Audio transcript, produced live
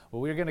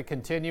Well, we're going to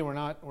continue. We're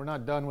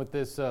not done with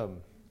this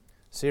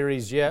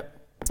series yet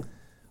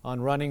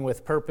on running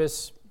with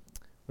purpose.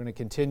 We're going to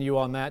continue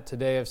on that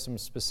today. I have some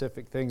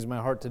specific things in my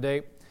heart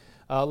today.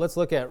 Let's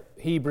look at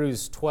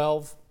Hebrews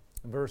 12,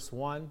 verse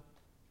 1.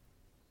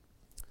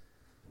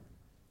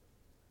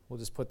 We'll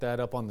just put that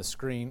up on the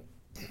screen.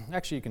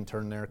 Actually, you can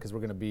turn there because we're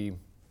going to be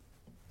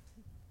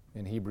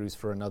in Hebrews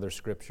for another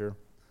scripture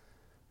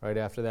right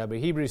after that. But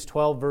Hebrews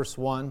 12, verse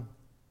 1.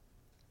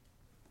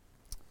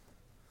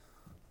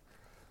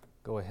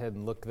 Go ahead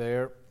and look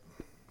there.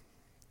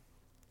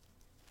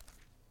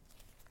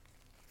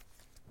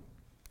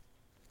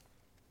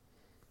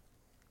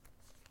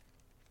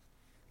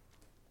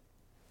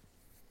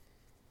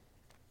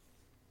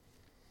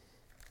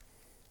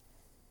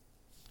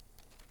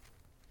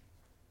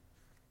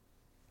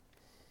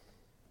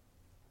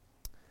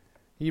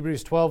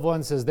 Hebrews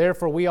 12:1 says,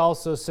 "Therefore we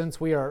also,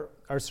 since we are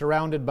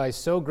surrounded by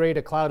so great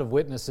a cloud of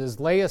witnesses,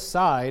 lay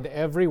aside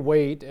every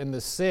weight and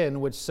the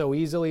sin which so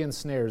easily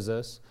ensnares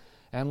us,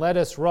 and let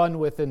us run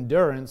with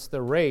endurance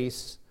the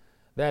race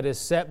that is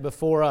set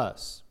before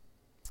us.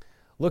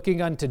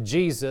 Looking unto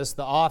Jesus,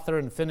 the author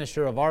and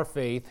finisher of our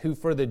faith, who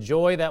for the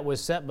joy that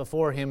was set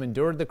before him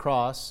endured the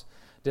cross,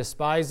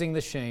 despising the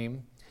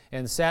shame,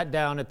 and sat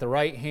down at the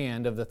right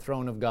hand of the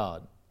throne of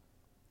God."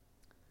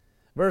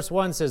 Verse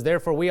 1 says,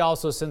 "Therefore we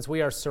also, since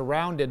we are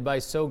surrounded by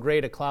so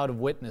great a cloud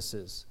of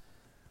witnesses."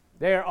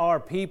 There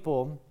are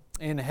people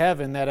in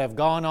heaven that have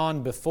gone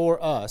on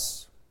before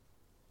us.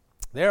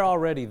 They're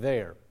already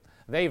there.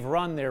 They've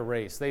run their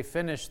race. They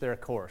finished their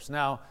course.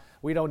 Now,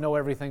 we don't know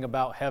everything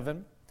about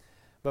heaven,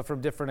 but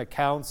from different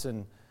accounts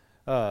and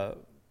that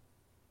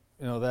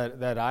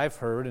I've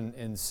heard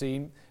and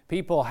seen,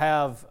 people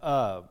have.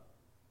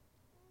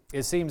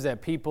 It seems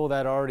that people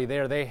that are already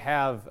there, they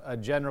have a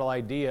general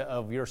idea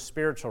of your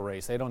spiritual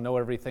race. They don't know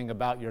everything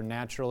about your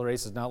natural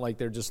race. It's not like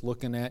they're just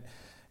looking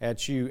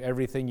at you,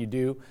 everything you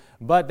do,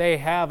 but they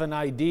have an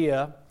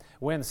idea.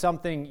 When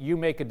you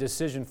make a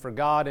decision for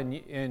God, and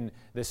in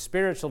the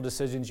spiritual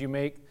decisions you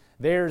make,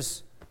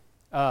 there's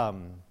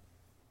an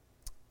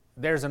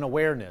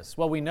awareness.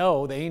 Well, we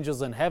know the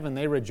angels in heaven,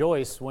 they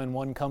rejoice when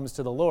one comes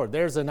to the Lord.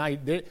 There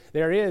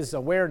is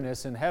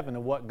awareness in heaven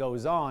of what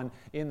goes on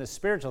in the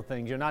spiritual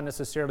things. You're not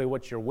necessarily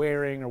what you're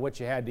wearing or what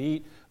you had to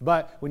eat,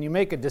 but when you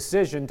make a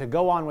decision to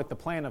go on with the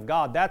plan of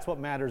God, that's what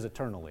matters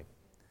eternally.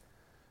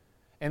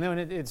 And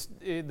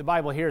then the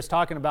Bible here is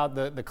talking about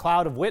the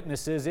cloud of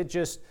witnesses. It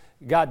just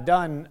got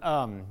done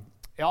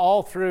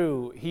all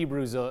through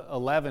Hebrews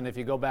 11. If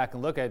you go back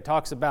and look at it, it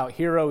talks about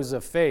heroes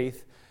of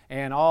faith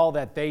and all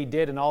that they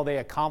did and all they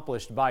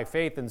accomplished by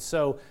faith. And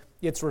so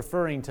it's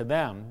referring to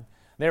them.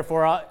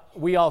 Therefore,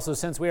 we also,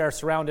 since we are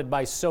surrounded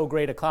by so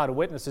great a cloud of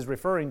witnesses,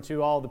 referring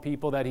to all the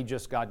people that he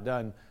just got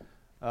done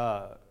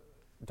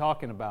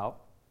talking about.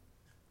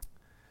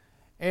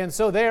 And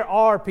so there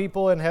are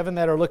people in heaven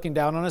that are looking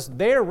down on us.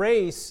 Their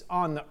race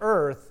on the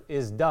earth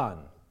is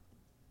done.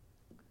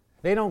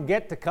 They don't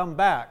get to come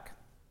back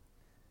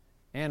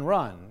and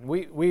run.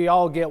 We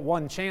all get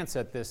one chance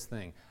at this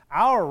thing.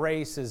 Our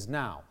race is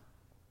now.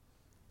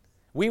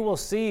 We will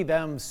see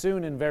them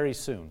soon and very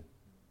soon.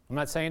 I'm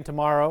not saying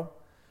tomorrow,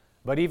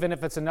 but even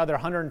if it's another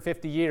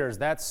 150 years,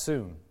 that's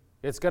soon.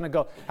 It's going to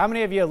go. How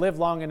many of you live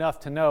long enough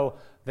to know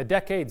the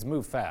decades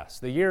move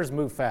fast, the years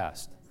move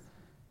fast?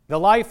 The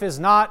life is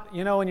not,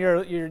 when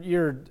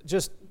you're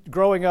just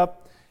growing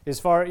up, as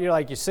far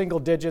you're single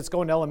digits,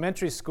 going to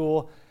elementary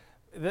school.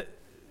 The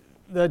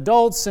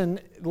adults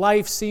and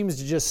life seems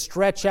to just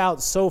stretch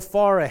out so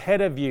far ahead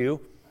of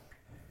you.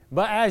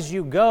 But as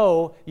you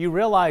go, you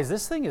realize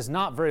this thing is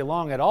not very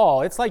long at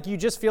all. It's like you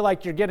just feel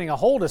like you're getting a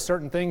hold of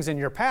certain things and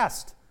you're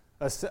past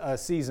a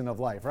season of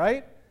life,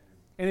 right?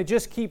 And it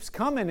just keeps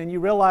coming and you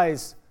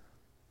realize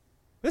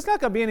there's not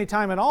going to be any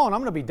time at all and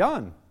I'm going to be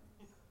done.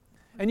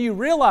 And you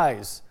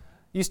realize,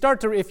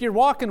 if you're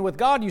walking with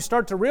God, you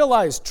start to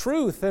realize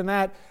truth and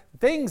that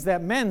things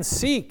that men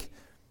seek,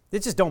 they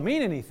just don't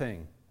mean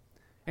anything.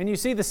 And you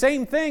see the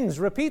same things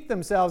repeat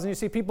themselves, and you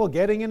see people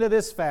getting into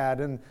this fad,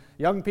 and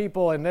young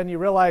people, and then you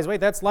realize, wait,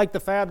 that's like the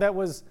fad that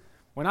was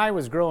when I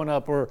was growing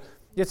up, or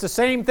it's the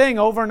same thing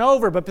over and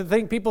over, but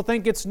people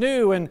think it's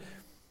new, and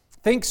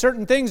think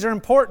certain things are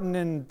important,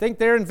 and think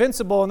they're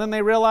invincible, and then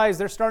they realize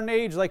they're starting to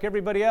age like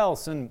everybody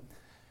else, and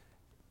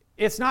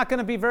it's not going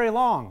to be very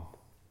long.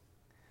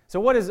 So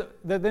what is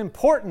the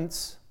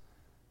importance?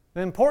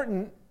 The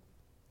important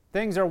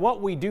things are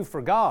what we do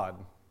for God.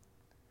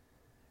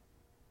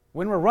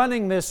 When we're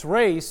running this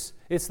race,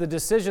 it's the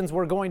decisions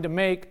we're going to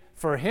make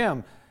for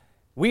Him.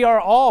 We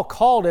are all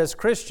called as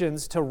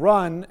Christians to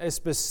run a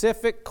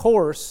specific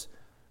course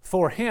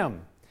for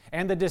Him.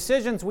 And the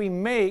decisions we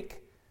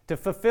make to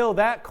fulfill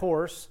that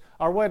course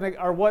are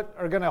what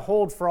are going to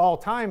hold for all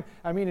time.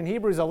 I mean, in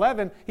Hebrews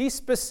 11, he's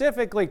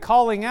specifically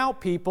calling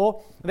out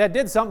people that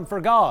did something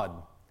for God.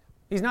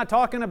 He's not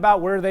talking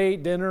about where they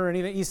ate dinner or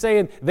anything. He's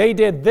saying they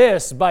did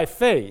this by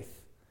faith.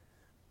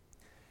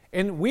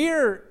 And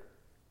we're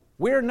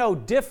no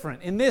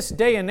different. In this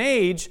day and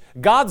age,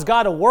 God's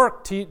got a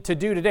work to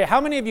do today. How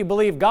many of you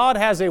believe God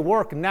has a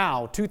work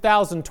now,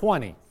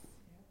 2020?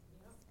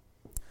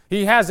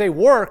 He has a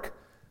work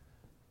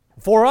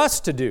for us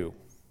to do.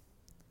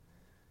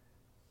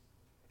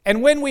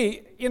 And when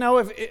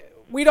if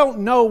we don't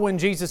know when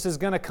Jesus is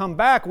going to come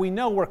back, we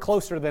know we're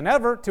closer than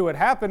ever to it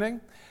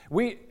happening.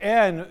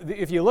 And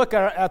if you look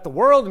at the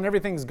world and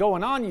everything's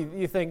going on,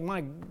 you think,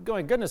 my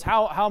goodness,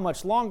 how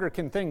much longer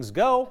can things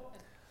go?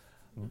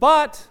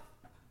 But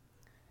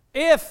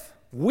if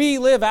we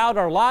live out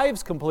our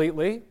lives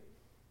completely,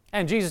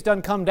 and Jesus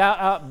doesn't come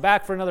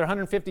back for another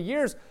 150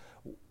 years,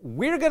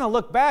 we're going to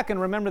look back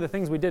and remember the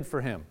things we did for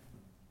Him.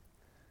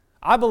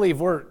 I believe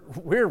we're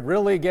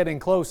really getting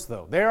close,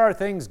 though. There are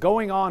things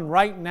going on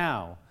right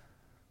now.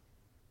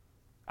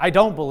 I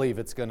don't believe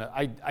it's going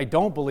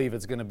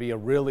to be a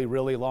really,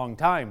 really long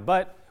time,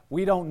 but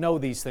we don't know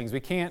these things. We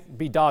can't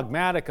be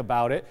dogmatic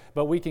about it,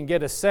 but we can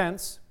get a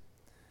sense.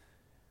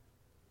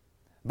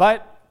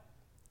 But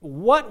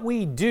what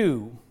we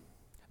do,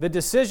 the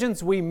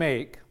decisions we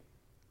make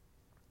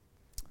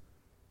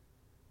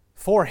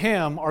for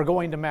Him are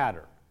going to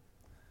matter.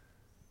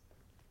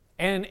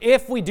 And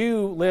if we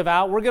do live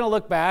out, we're going to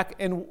look back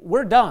and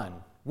we're done.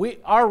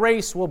 Our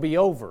race will be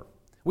over.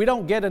 We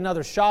don't get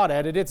another shot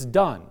at it. It's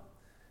done.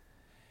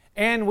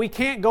 And we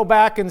can't go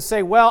back and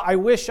say, well, I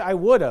wish I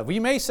would have. We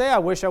may say, I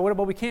wish I would have,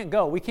 but we can't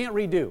go. We can't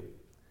redo.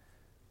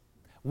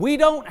 We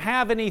don't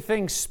have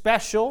anything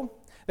special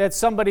that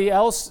somebody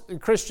else,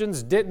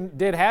 Christians,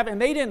 did have, and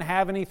they didn't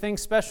have anything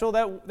special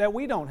that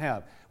we don't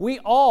have. We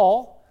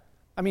all,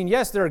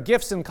 yes, there are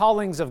gifts and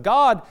callings of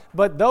God,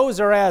 but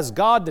those are as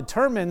God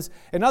determines.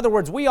 In other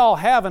words, we all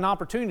have an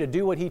opportunity to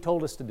do what He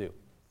told us to do.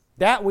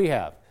 That we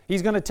have.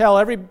 He's going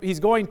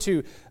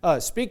to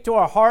speak to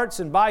our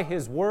hearts, and by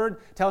His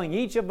Word, telling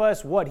each of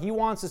us what He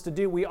wants us to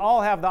do. We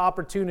all have the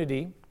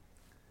opportunity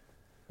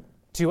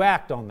to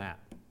act on that.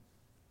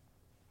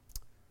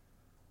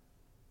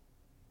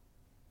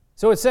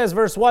 So it says,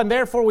 verse 1,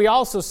 therefore we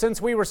also,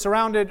 since we are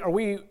surrounded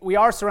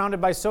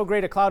by so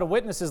great a cloud of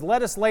witnesses,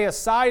 let us lay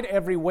aside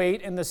every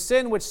weight and the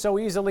sin which so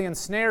easily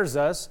ensnares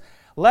us.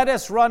 Let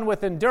us run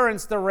with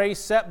endurance the race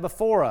set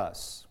before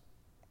us.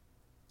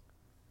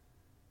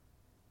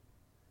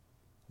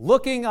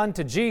 Looking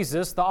unto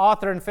Jesus, the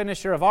author and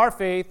finisher of our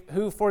faith,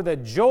 who for the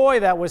joy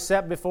that was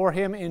set before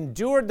Him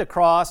endured the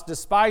cross,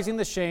 despising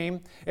the shame,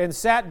 and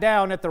sat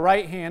down at the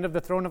right hand of the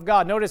throne of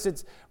God. Notice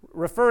it's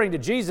referring to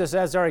Jesus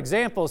as our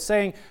example,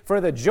 saying, for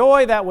the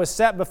joy that was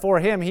set before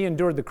Him, He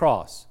endured the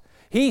cross.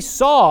 He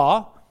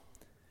saw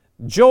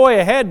joy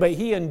ahead, but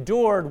He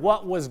endured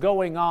what was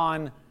going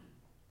on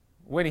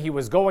when He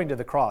was going to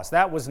the cross.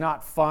 That was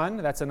not fun.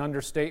 That's an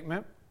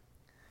understatement.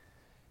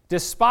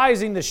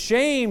 Despising the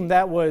shame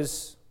that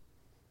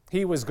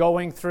He was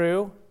going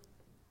through,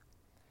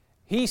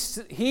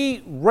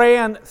 He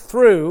ran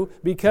through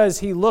because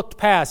He looked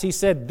past. He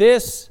said,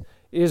 this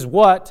is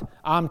what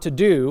I'm to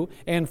do.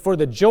 And for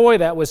the joy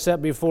that was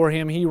set before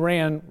Him, He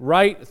ran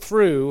right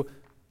through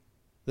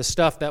the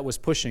stuff that was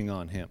pushing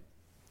on Him.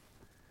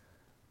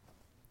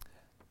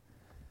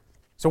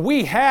 So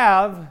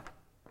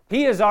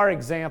He is our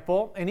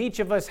example, and each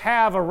of us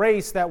have a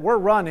race that we're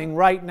running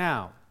right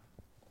now.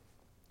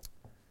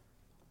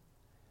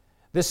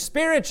 The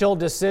spiritual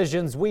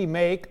decisions we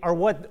make are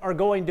what are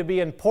going to be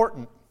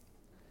important.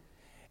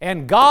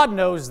 And God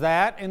knows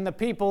that, and the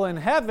people in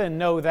heaven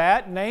know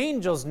that, and the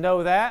angels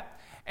know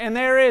that, and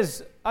there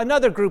is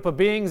another group of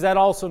beings that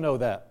also know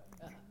that.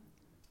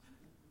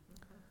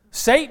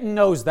 Satan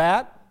knows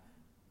that,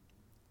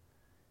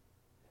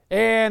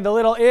 and the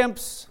little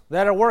imps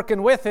that are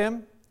working with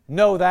him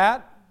know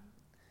that.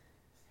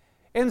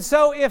 And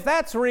so if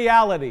that's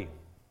reality,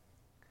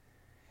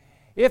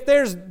 if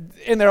there's,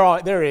 and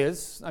there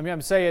is,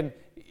 I'm saying,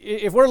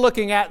 if we're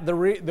looking at the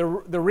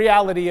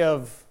reality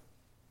of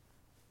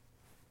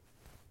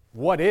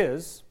what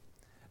is,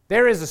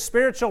 there is a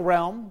spiritual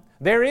realm,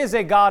 there is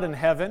a God in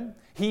heaven,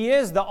 He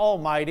is the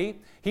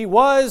Almighty, He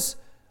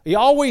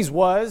always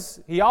was,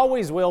 He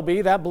always will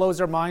be. That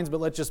blows our minds, but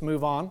let's just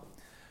move on,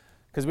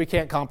 because we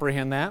can't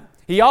comprehend that.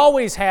 He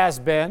always has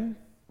been.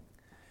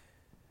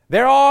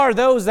 There are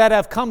those that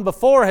have come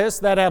before us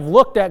that have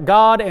looked at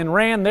God and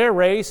ran their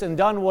race and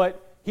done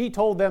what He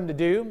told them to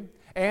do.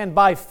 And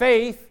by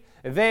faith,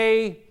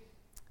 they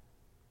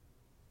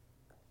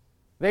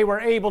were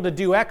able to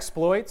do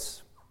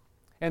exploits.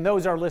 And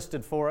those are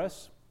listed for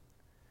us.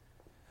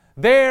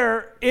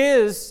 There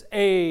is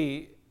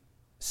a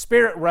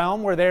spirit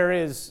realm where there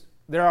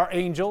are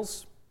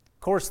angels. Of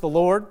course, the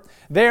Lord.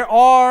 There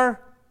are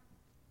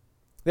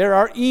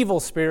evil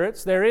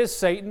spirits. There is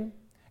Satan.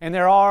 And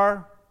there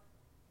are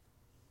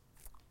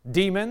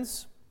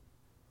demons.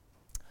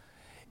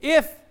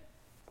 I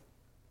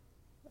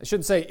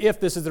shouldn't say if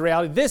this is the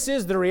reality. This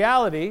is the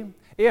reality.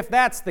 If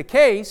that's the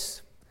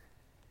case,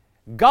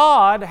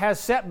 God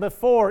has set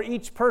before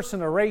each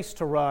person a race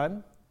to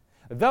run.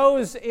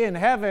 Those in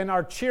heaven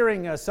are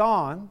cheering us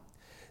on.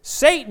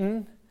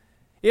 Satan,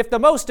 if the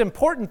most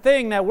important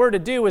thing that we're to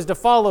do is to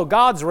follow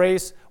God's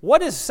race,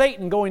 what is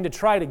Satan going to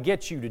try to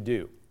get you to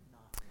do?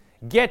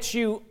 Get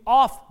you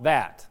off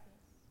that.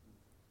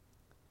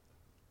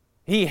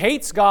 He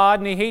hates God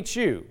and he hates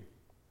you.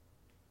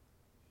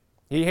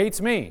 He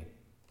hates me.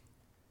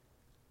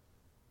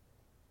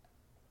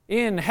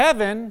 In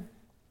heaven,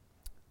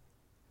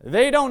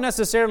 they don't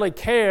necessarily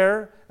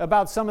care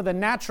about some of the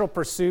natural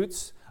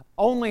pursuits,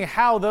 only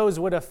how those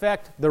would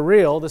affect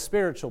the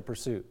spiritual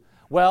pursuit.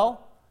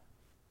 Well,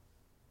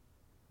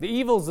 the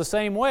evil's the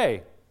same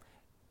way.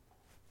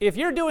 If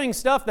you're doing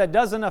stuff that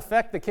doesn't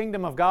affect the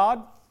kingdom of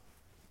God,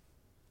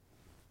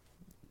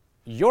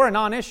 you're a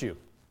non-issue.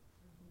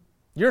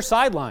 You're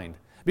sidelined.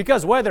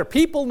 Because whether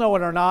people know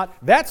it or not,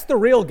 that's the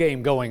real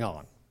game going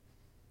on.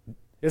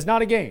 It's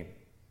not a game.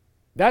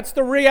 That's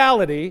the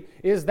reality,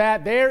 is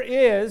that there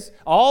is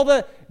all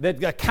the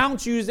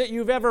accounts that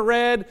you've ever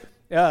read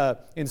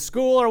in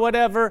school or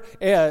whatever,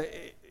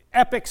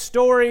 epic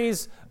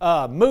stories,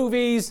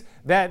 movies,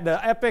 that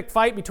the epic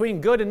fight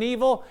between good and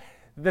evil.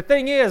 The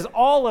thing is,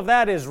 all of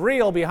that is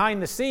real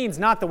behind the scenes,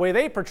 not the way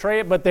they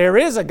portray it, but there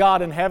is a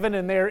God in heaven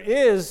and there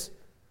is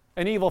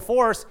an evil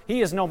force.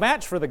 He is no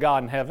match for the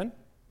God in heaven.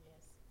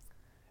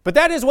 But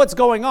that is what's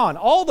going on.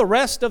 All the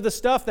rest of the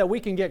stuff that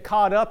we can get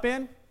caught up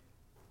in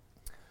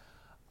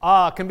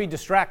can be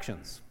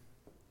distractions.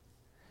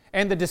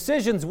 And the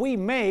decisions we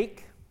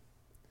make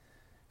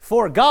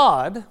for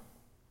God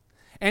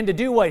and to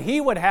do what He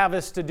would have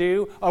us to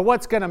do are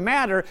what's going to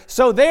matter.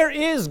 So there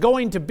is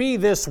going to be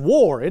this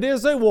war. It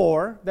is a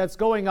war that's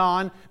going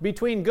on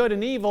between good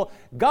and evil.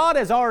 God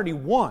has already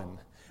won,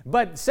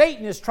 but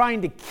Satan is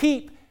trying to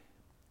keep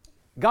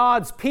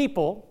God's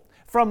people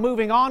from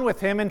moving on with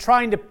Him and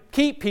trying to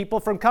keep people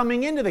from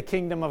coming into the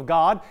kingdom of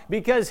God,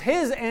 because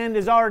his end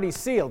is already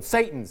sealed.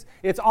 Satan's.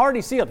 It's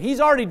already sealed.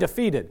 He's already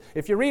defeated.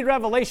 If you read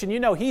Revelation,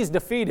 you know he's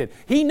defeated.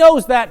 He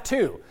knows that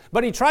too.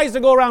 But he tries to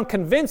go around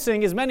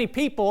convincing as many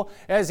people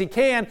as he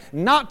can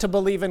not to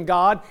believe in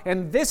God.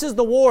 And this is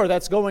the war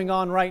that's going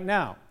on right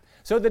now.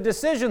 So the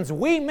decisions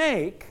we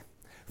make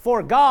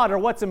for God are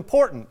what's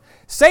important.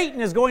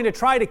 Satan is going to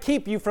try to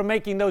keep you from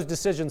making those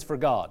decisions for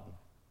God.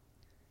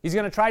 He's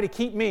going to try to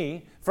keep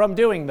me from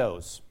doing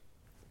those.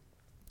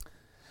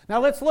 Now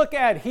let's look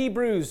at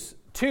Hebrews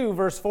 2,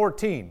 verse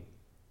 14.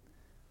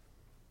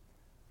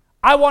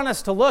 I want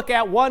us to look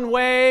at one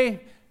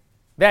way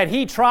that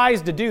he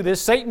tries to do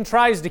this. Satan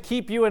tries to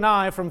keep you and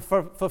I from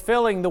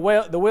fulfilling the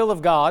will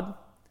of God.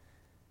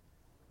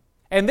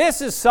 And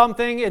this is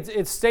something,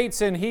 it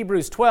states in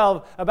Hebrews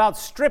 12, about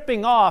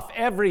stripping off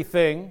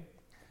everything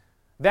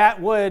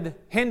that would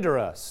hinder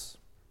us.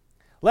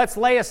 Let's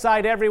lay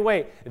aside every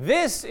weight.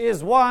 This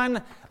is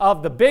one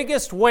of the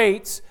biggest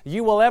weights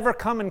you will ever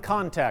come in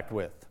contact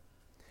with.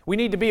 We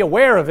need to be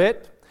aware of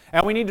it,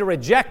 and we need to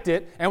reject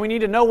it, and we need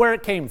to know where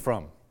it came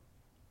from.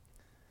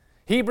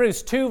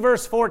 Hebrews 2,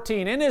 verse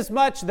 14.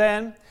 Inasmuch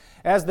then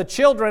as the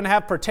children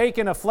have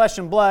partaken of flesh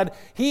and blood,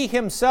 he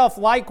himself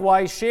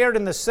likewise shared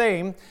in the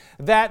same,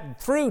 that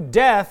through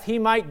death he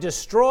might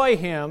destroy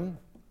him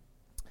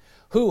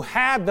who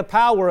had the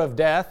power of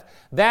death,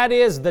 that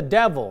is, the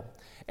devil,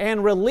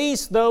 and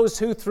release those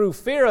who through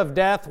fear of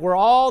death were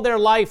all their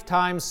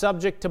lifetime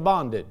subject to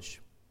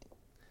bondage.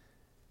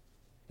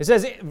 It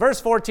says, verse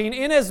 14,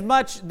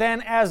 inasmuch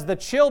then as the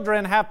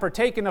children have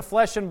partaken of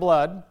flesh and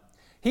blood,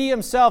 he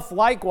himself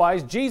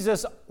likewise,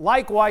 Jesus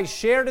likewise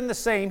shared in the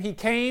same. He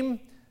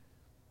came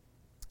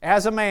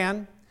as a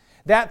man,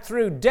 that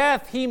through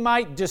death he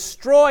might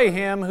destroy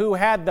him who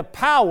had the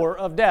power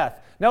of death.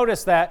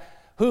 Notice that.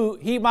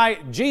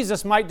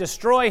 Jesus might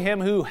destroy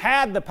him who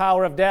had the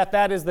power of death,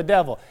 that is the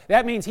devil.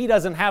 That means he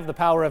doesn't have the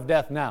power of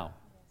death now.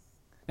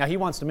 Now he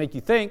wants to make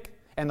you think,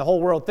 and the whole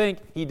world think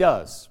he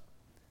does.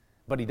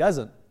 But he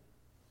doesn't.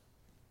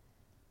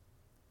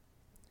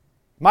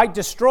 Might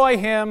destroy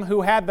him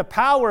who had the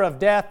power of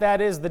death, that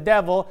is the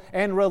devil,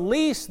 and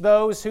release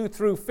those who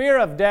through fear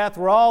of death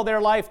were all their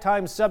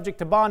lifetime subject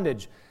to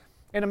bondage.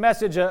 In a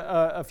message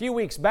a few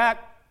weeks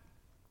back,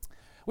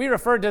 we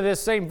referred to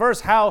this same verse,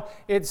 how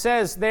it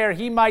says there,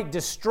 he might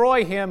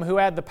destroy him who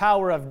had the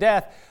power of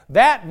death.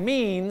 That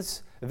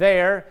means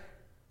there,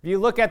 if you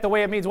look at the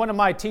way it means, one of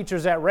my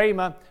teachers at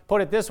Rhema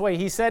put it this way.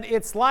 He said,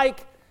 it's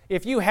like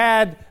if you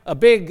had a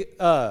big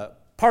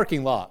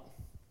parking lot,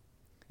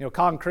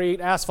 concrete,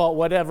 asphalt,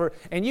 whatever,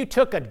 and you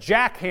took a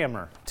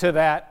jackhammer to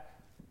that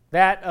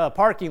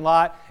parking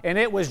lot, and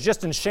it was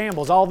just in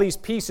shambles, all these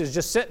pieces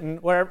just sitting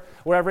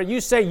wherever.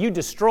 You say you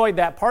destroyed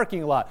that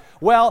parking lot.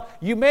 Well,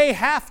 you may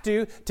have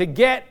to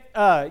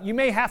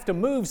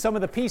move some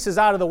of the pieces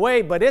out of the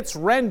way, but it's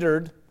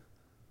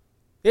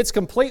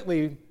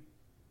completely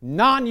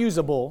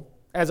non-usable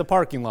as a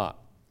parking lot.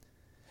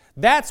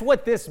 That's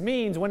what this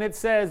means when it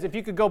says, if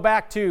you could go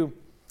back to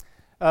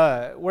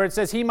where it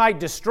says he might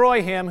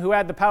destroy him who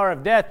had the power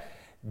of death,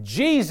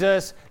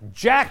 Jesus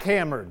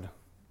jackhammered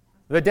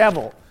the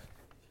devil.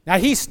 Now,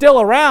 he's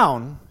still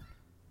around,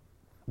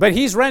 but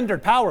he's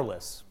rendered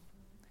powerless.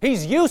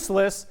 He's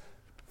useless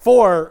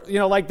for,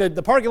 like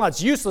the parking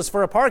lot's useless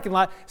for a parking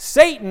lot.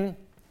 Satan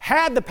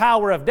had the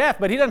power of death,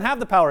 but he doesn't have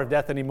the power of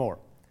death anymore.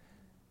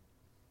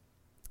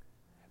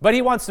 But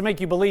he wants to make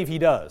you believe he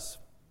does.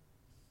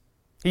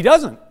 He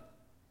doesn't.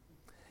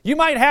 You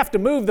might have to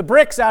move the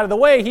bricks out of the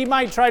way. He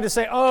might try to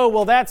say, oh,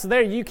 well, that's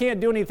there. You can't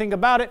do anything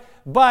about it.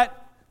 But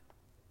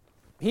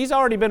he's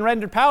already been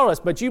rendered powerless,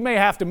 but you may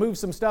have to move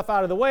some stuff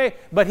out of the way,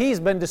 but he's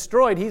been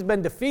destroyed. He's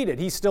been defeated.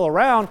 He's still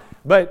around,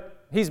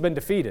 but he's been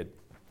defeated.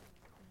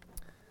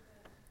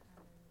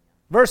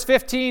 Verse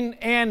 15,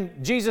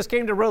 and Jesus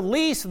came to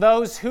release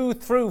those who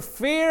through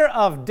fear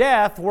of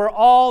death were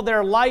all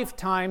their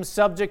lifetime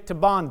subject to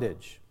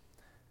bondage.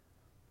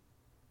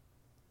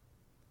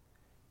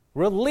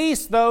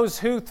 Release those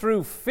who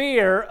through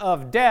fear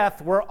of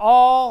death were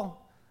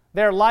all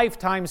their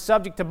lifetime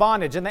subject to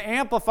bondage. In the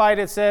Amplified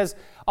it says,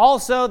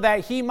 also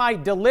that he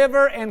might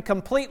deliver and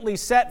completely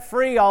set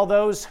free all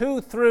those who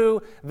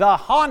through the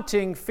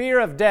haunting fear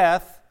of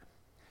death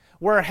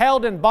were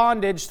held in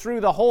bondage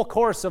through the whole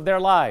course of their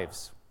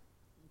lives.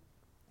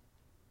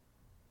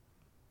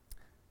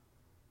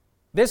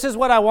 This is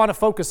what I want to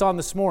focus on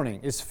this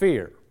morning, is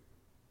fear.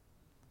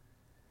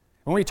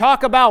 When we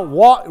talk about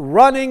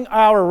running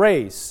our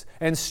race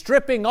and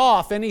stripping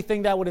off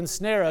anything that would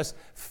ensnare us,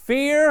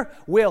 fear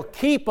will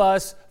keep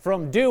us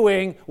from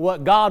doing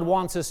what God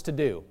wants us to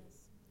do.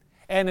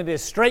 And it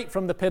is straight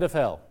from the pit of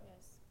hell.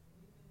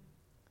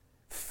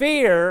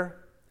 Fear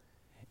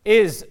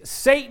is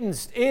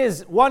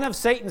one of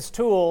Satan's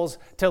tools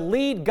to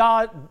lead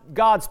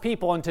God's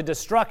people into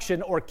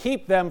destruction or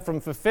keep them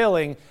from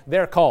fulfilling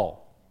their call.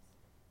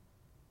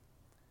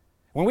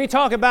 When we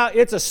talk about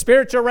it's a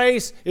spiritual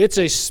race, it's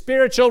a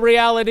spiritual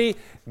reality,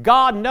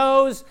 God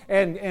knows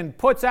and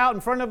puts out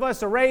in front of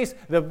us a race.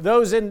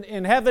 Those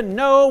in heaven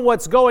know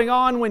what's going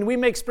on when we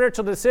make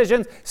spiritual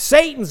decisions.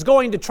 Satan's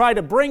going to try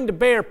to bring to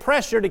bear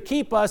pressure to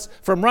keep us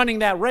from running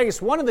that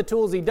race. One of the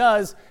tools he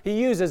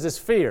uses is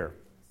fear.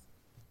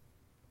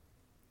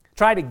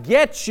 Try to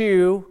get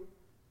you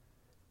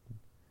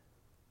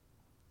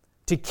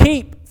to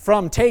keep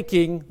from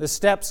taking the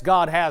steps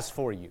God has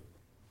for you.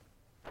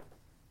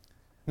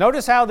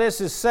 Notice how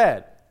this is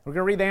said. We're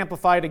going to read the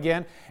Amplified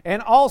again.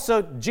 And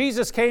also,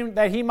 Jesus came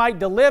that he might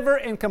deliver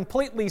and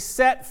completely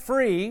set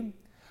free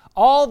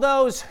all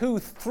those who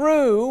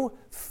through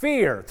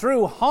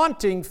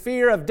haunting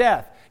fear of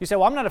death. You say,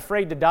 well, I'm not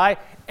afraid to die.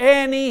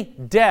 Any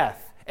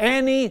death,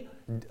 any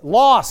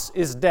loss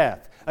is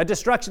death. A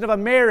destruction of a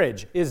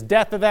marriage is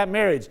death of that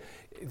marriage.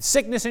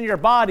 Sickness in your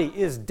body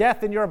is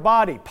death in your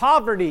body.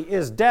 Poverty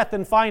is death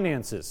in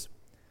finances.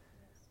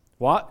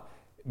 What?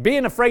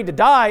 Being afraid to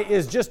die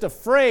is just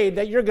afraid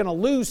that you're going to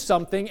lose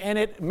something, and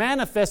it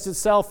manifests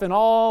itself in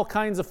all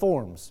kinds of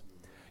forms.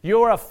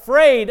 You're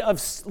afraid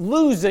of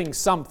losing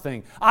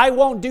something. I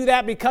won't do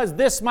that because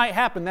this might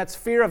happen. That's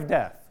fear of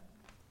death.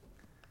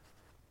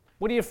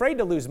 What are you afraid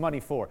to lose money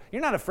for?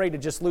 You're not afraid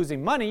of just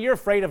losing money. You're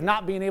afraid of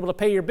not being able to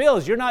pay your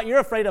bills. You're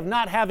afraid of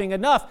not having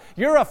enough.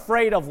 You're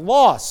afraid of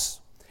loss.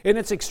 In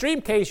its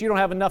extreme case, you don't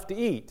have enough to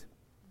eat.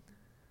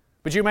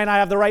 But you may not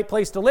have the right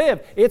place to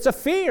live. It's a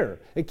fear.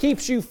 It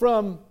keeps you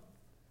from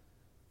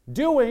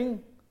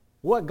doing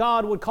what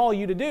God would call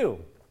you to do.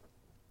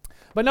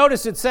 But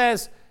notice it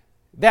says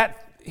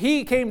that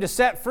he came to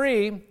set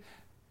free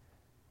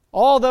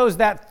all those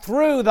that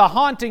through the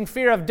haunting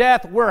fear of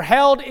death were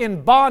held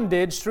in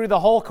bondage through the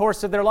whole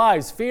course of their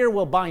lives. Fear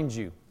will bind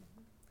you.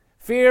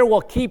 Fear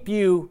will keep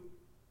you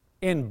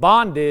in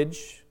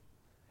bondage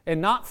and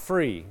not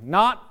free,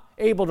 not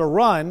able to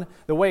run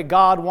the way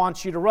God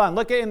wants you to run.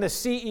 Look at in the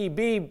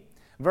CEB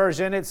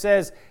version, it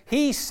says,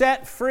 he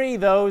set free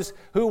those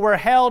who were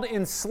held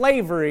in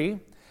slavery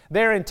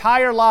their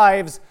entire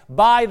lives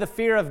by the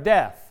fear of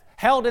death.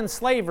 Held in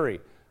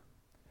slavery.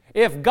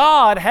 If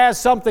God has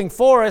something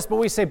for us, but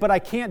we say, but I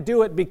can't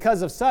do it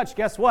because of such,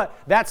 guess what?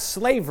 That's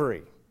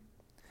slavery.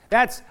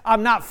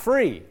 I'm not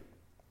free.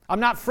 I'm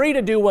not free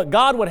to do what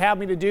God would have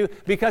me to do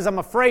because I'm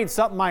afraid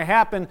something might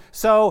happen,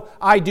 so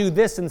I do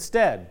this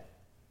instead.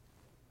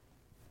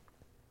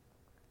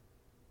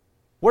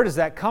 Where does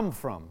that come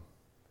from?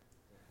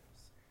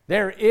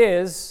 There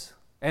is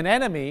an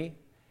enemy,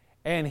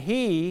 and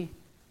he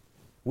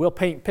will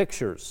paint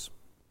pictures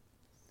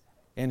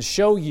and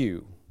show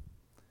you.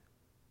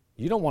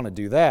 You don't want to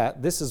do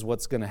that. This is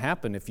what's going to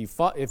happen. If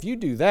you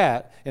do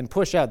that and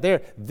push out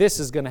there, this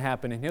is going to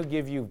happen, and he'll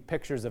give you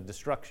pictures of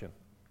destruction.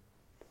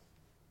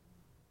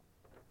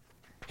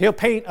 He'll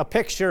paint a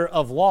picture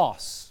of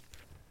loss.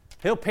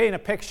 He'll paint a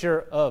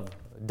picture of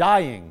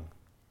dying.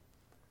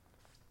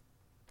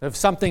 Of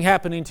something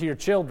happening to your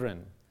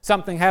children,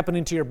 something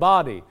happening to your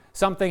body,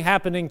 something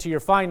happening to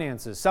your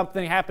finances,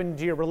 something happening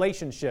to your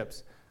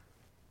relationships.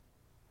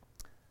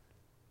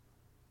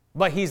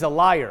 But he's a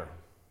liar.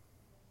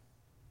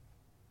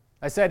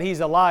 I said he's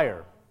a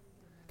liar.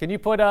 Can you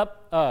put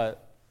up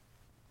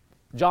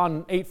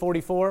John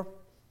 8:44?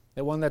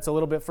 The one that's a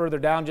little bit further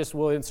down, just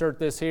we'll insert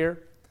this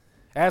here.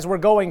 As we're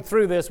going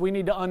through this, we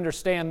need to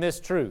understand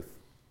this truth.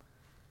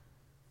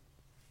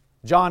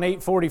 John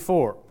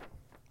 8:44.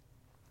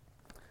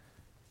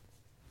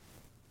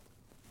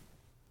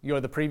 You're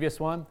the previous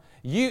one.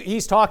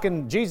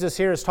 Jesus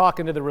here is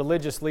talking to the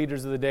religious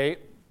leaders of the day.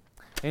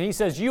 And he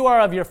says, you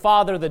are of your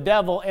father the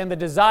devil, and the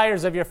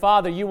desires of your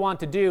father you want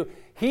to do.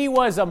 He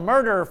was a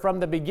murderer from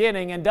the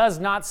beginning and does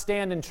not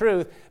stand in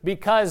truth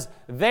because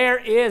there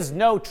is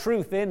no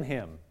truth in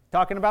him.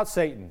 Talking about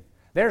Satan.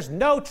 There's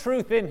no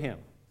truth in him.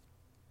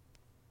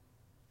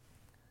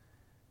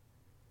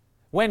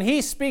 When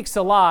he speaks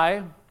a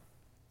lie,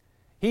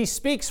 he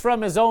speaks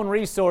from his own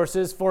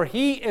resources, for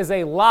he is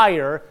a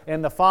liar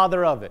and the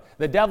father of it.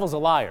 The devil's a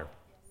liar.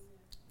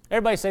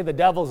 Everybody say the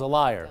devil's a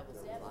liar.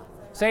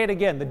 Say it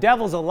again. The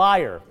devil's a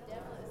liar.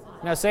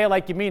 Now say it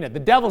like you mean it. The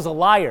devil's a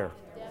liar.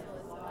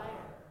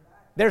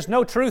 There's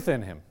no truth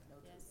in him.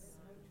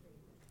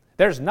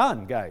 There's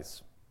none,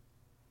 guys.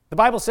 The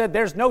Bible said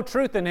there's no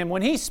truth in him.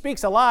 When he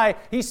speaks a lie,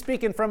 he's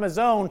speaking from his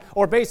own,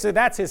 or basically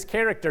that's his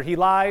character. He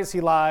lies, he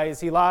lies,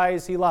 he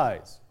lies, he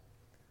lies.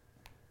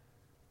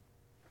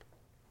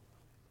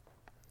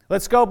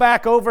 Let's go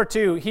back over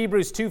to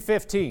Hebrews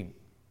 2:15,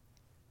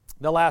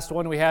 the last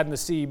one we had in the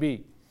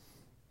CEB.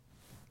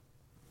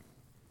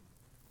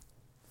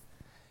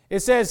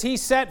 It says, He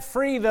set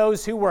free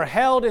those who were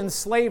held in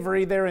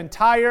slavery their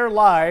entire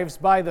lives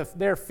by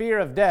their fear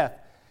of death.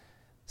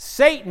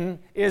 Satan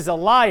is a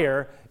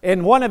liar,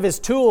 and one of his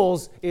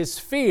tools is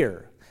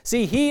fear.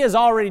 See, he is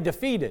already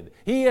defeated.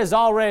 His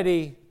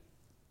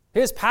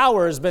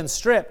power has been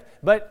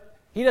stripped, but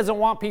he doesn't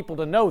want people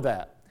to know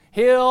that.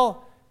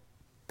 He'll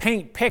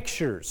paint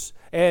pictures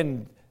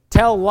and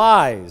tell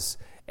lies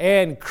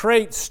and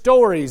create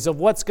stories of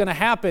what's going to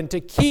happen to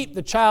keep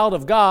the child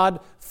of God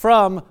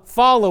from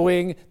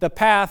following the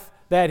path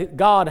that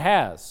God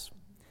has.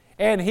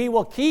 And he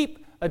will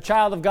keep a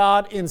child of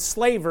God in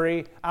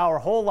slavery our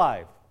whole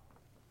life.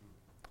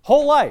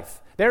 Whole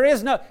life. There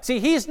is no... See,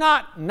 he's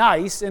not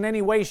nice in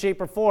any way,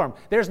 shape, or form.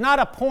 There's not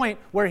a point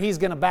where he's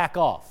going to back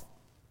off.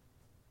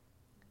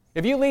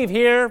 If you leave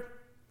here...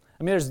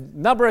 there's a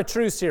number of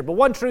truths here, but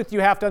one truth you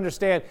have to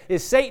understand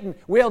is Satan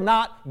will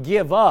not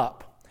give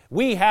up.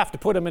 We have to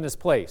put him in his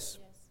place.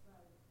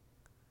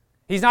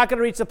 He's not going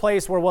to reach the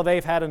place where, well,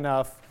 they've had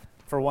enough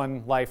for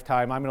one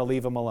lifetime. I'm going to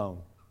leave him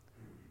alone.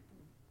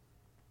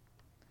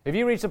 If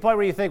you reach the point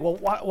where you think, well,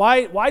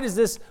 why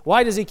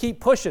does he keep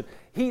pushing?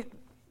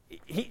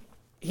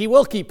 He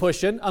will keep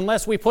pushing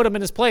unless we put him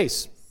in his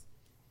place.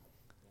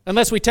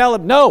 Unless we tell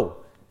him, no,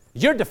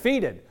 you're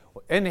defeated.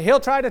 And he'll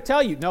try to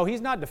tell you, no,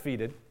 he's not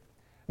defeated.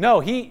 No,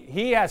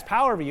 he has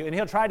power over you, and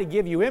he'll try to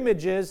give you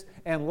images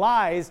and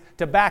lies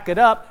to back it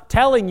up,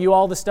 telling you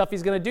all the stuff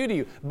he's going to do to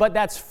you. But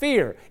that's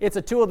fear. It's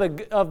a tool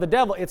of the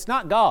devil. It's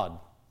not God.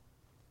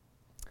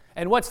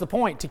 And what's the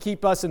point? To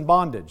keep us in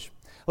bondage.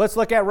 Let's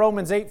look at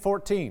Romans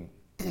 8:14.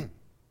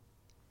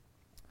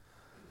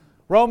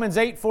 Romans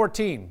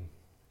 8:14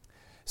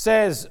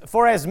 says,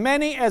 For as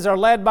many as are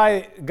led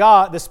by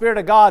God, the Spirit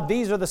of God,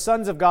 these are the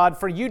sons of God.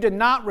 For you did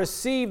not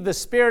receive the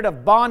spirit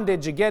of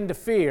bondage again to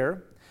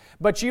fear,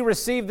 but you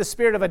received the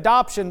spirit of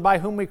adoption, by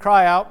whom we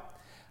cry out,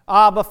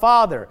 Abba,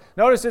 Father.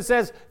 Notice it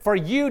says, for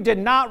you did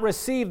not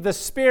receive the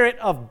spirit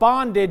of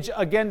bondage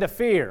again to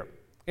fear.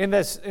 In the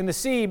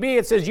CEB,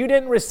 it says you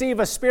didn't receive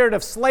a spirit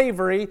of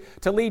slavery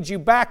to lead you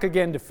back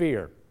again to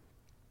fear.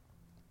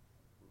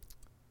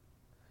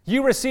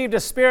 You received a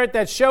spirit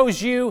that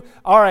shows you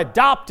are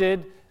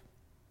adopted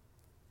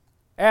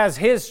as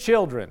His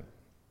children.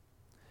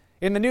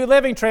 In the New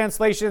Living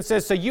Translation, it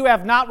says, so you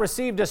have not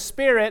received a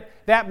spirit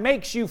that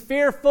makes you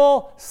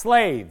fearful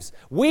slaves.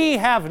 We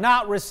have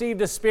not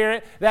received a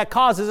spirit that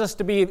causes us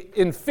to be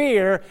in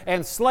fear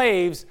and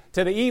slaves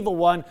to the evil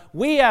one.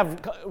 We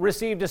have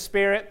received a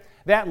spirit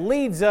that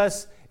leads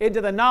us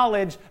into the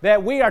knowledge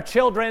that we are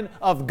children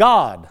of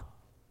God.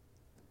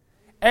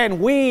 And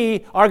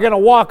we are going to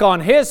walk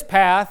on His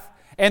path.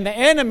 And the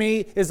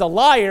enemy is a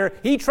liar.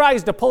 He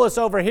tries to pull us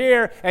over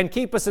here and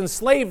keep us in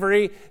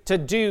slavery to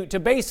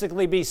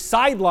basically be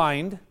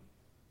sidelined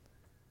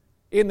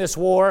in this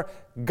war.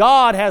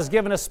 God has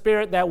given a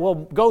spirit that will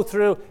go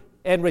through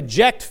and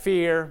reject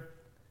fear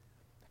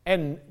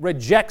and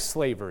reject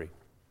slavery.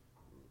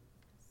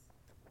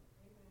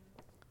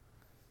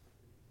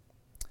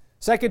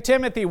 2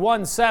 Timothy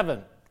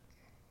 1:7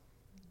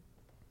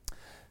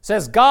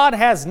 says, God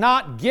has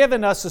not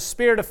given us a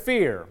spirit of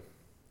fear.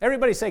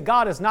 Everybody say,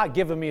 God has not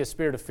given me a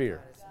spirit of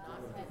fear.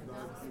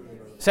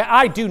 Say,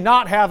 I do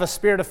not have a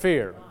spirit of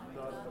fear.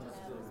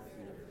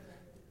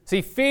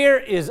 See, fear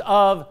is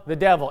of the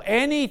devil.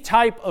 Any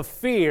type of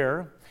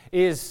fear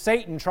is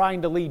Satan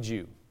trying to lead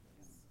you.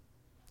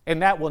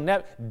 And that will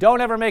never, don't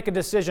ever make a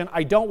decision,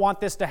 I don't want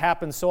this to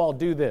happen, so I'll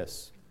do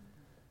this.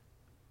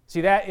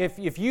 See that,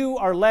 if you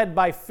are led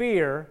by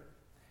fear,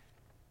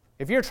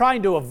 if you're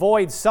trying to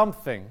avoid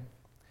something,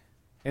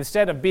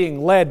 instead of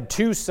being led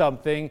to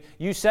something,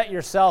 you set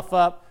yourself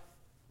up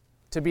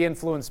to be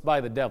influenced by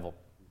the devil.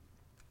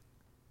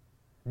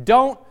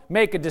 Don't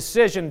make a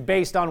decision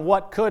based on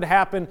what could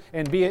happen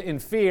and be in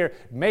fear.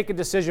 Make a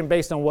decision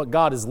based on what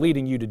God is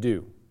leading you to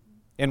do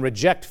and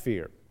reject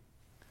fear.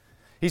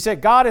 He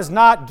said, God has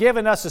not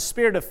given us a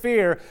spirit of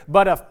fear,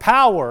 but of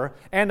power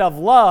and of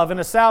love and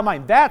a sound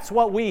mind. That's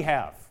what we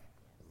have.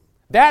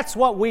 That's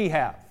what we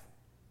have.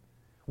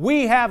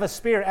 We have a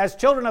spirit, as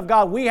children of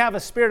God, we have a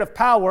spirit of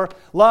power,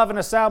 love, and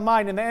a sound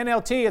mind. In the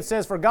NLT, it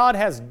says, for God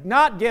has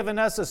not given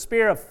us a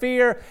spirit of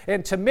fear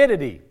and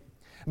timidity,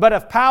 but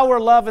of power,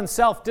 love, and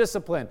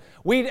self-discipline.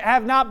 We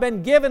have not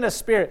been given a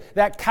spirit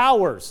that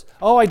cowers.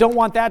 Oh, I don't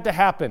want that to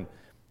happen.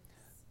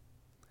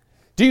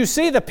 Do you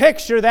see the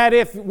picture that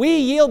if we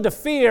yield to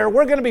fear,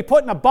 we're going to be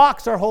put in a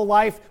box our whole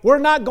life? We're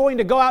not going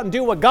to go out and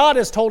do what God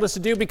has told us to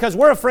do because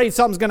we're afraid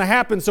something's going to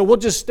happen, so we'll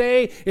just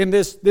stay in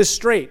this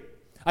straight.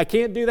 I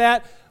can't do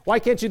that. Why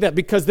can't you do that?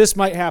 Because this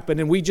might happen,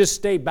 and we just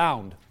stay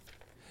bound.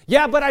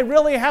 Yeah, but I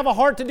really have a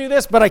heart to do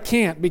this, but I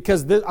can't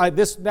because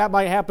that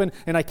might happen,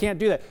 and I can't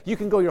do that. You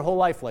can go your whole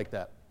life like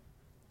that.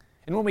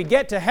 And when we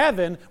get to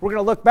heaven, we're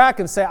going to look back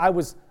and say, I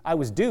was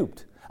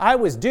duped. I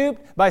was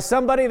duped by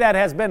somebody that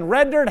has been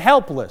rendered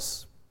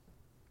helpless.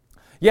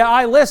 Yeah,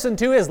 I listened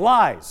to his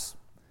lies.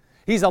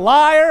 He's a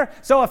liar,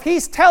 so if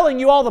he's telling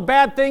you all the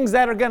bad things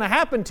that are going to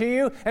happen to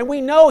you, and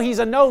we know he's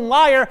a known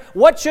liar,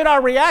 what should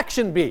our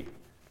reaction be?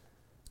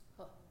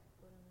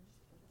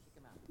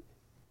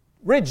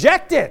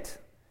 Reject it.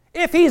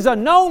 If he's a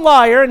known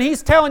liar and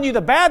he's telling you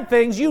the bad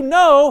things, you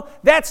know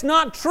that's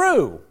not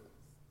true.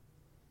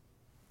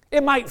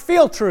 It might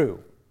feel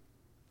true.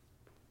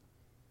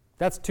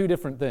 That's two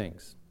different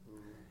things.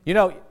 You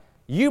know,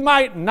 you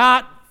might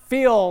not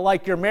feel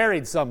like you're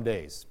married some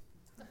days.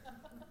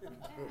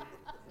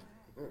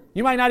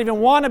 You might not even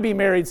want to be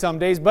married some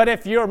days, but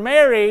if you're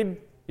married,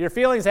 your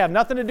feelings have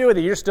nothing to do with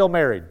it. You're still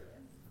married.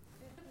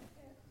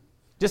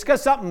 Just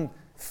because something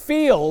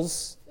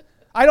feels,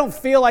 I don't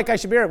feel like I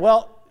should be married.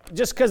 Well,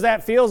 just because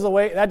that feels the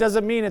way, that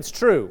doesn't mean it's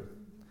true.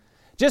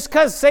 Just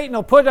because Satan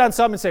will put it on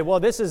something and say, well,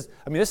 this is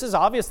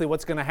obviously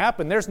what's going to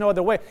happen. There's no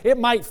other way. It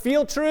might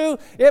feel true.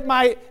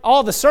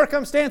 All the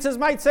circumstances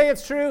might say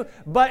it's true.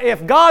 But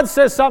if God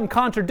says something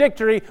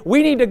contradictory,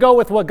 we need to go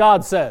with what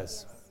God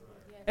says.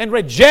 And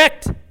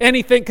reject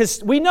anything,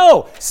 because we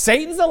know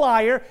Satan's a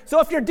liar. So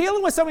if you're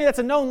dealing with somebody that's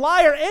a known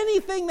liar,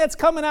 anything that's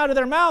coming out of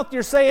their mouth,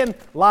 you're saying,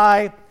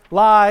 lie,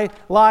 lie,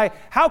 lie.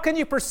 How can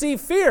you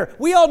perceive fear?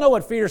 We all know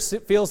what fear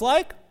feels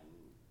like.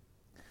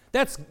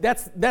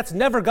 That's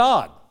never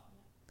God.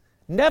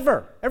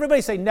 Never.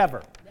 Everybody say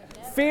never.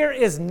 Fear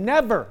is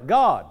never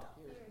God.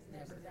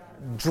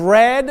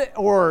 Dread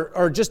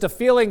or just a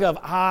feeling of,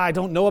 I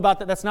don't know about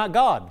that, that's not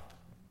God.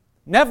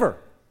 Never.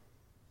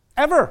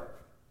 Ever.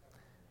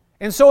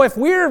 And so if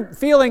we're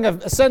feeling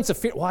a sense of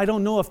fear, well, I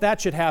don't know if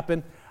that should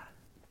happen.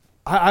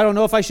 I don't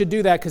know if I should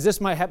do that because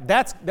this might happen.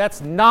 That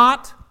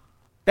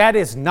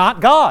is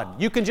not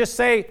God. You can just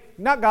say,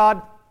 not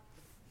God.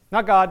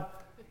 Not God.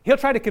 He'll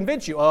try to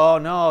convince you, oh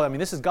no,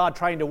 this is God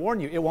trying to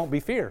warn you. It won't be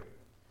fear.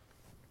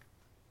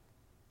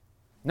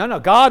 No,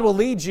 God will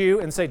lead you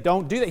and say,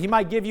 don't do that. He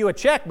might give you a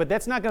check, but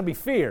that's not going to be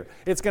fear.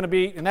 It's going to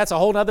be, and that's a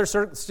whole other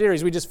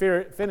series. We just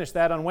finished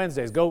that on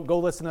Wednesdays. Go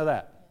listen to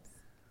that.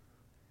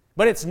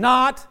 But it's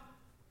not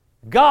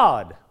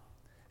God.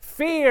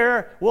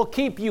 Fear will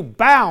keep you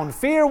bound.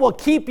 Fear will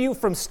keep you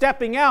from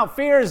stepping out.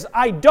 Fear is,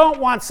 I don't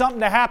want something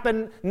to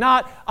happen,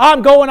 not,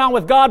 I'm going on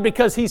with God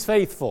because He's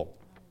faithful.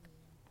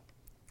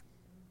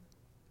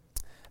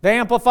 The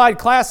Amplified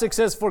Classic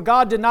says, for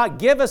God did not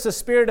give us a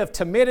spirit of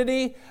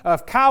timidity,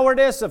 of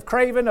cowardice, of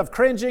craven, of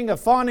cringing, of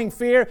fawning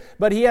fear,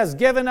 but He has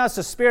given us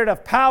a spirit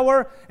of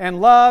power and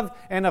love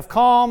and of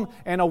calm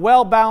and a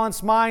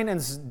well-balanced mind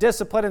and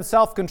discipline and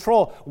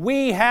self-control.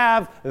 We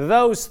have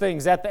those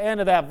things at the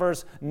end of that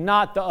verse,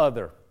 not the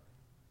other.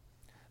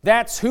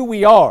 That's who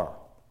we are.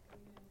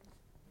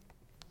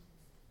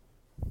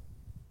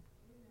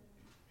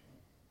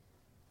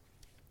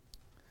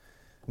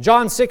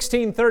 John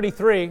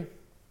 16:33.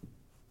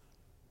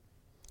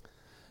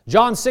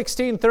 John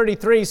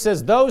 16:33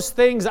 says, these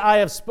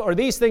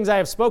things I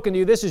have spoken to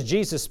you, this is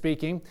Jesus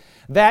speaking,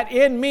 that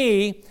in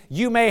me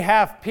you may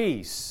have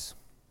peace.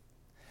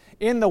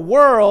 In the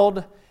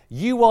world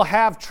you will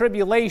have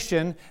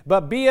tribulation,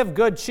 but be of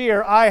good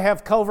cheer, I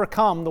have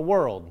overcome the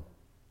world.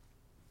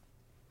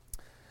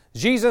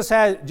 Jesus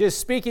is just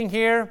speaking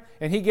here,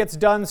 and He gets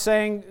done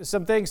saying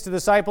some things to the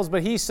disciples,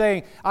 but He's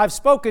saying, I've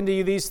spoken to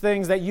you these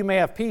things that you may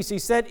have peace. He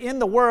said, in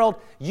the world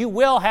you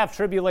will have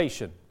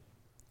tribulation.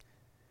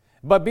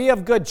 But be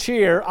of good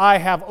cheer, I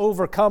have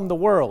overcome the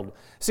world.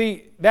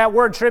 See, that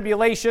word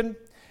tribulation,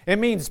 it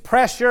means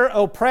pressure,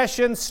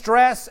 oppression,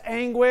 stress,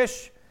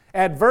 anguish,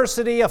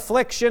 adversity,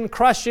 affliction,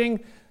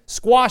 crushing,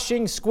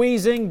 squashing,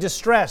 squeezing,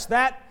 distress.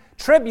 That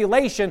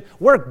tribulation,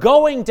 we're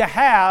going to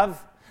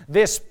have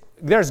this,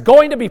 there's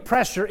going to be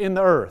pressure in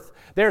the earth.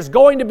 There's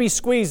going to be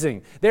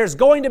squeezing. There's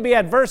going to be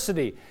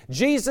adversity.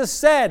 Jesus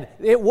said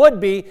it would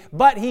be,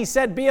 but He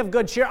said, be of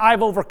good cheer,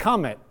 I've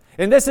overcome it.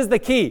 And this is the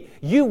key.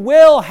 You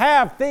will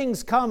have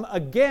things come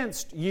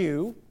against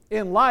you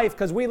in life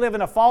because we live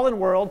in a fallen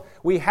world.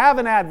 We have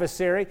an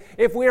adversary.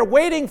 If we are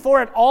waiting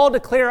for it all to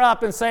clear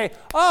up and say,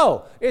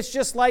 oh, it's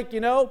just like,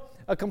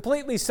 a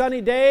completely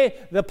sunny day,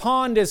 the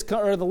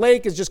the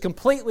lake is just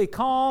completely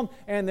calm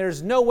and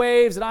there's no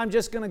waves and I'm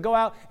just going to go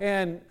out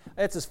and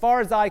it's as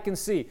far as I can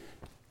see.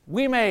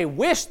 We may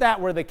wish that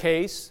were the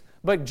case,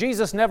 but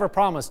Jesus never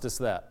promised us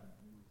that.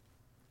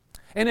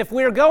 And if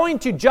we're going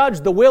to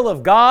judge the will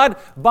of God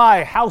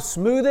by how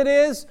smooth it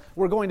is,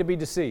 we're going to be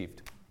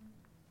deceived.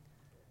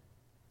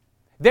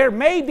 There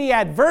may be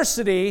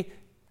adversity,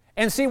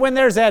 and see, when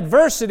there's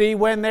adversity, I'm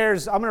going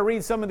to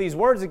read some of these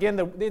words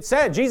again.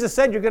 Jesus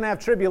said you're going to have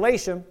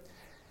tribulation.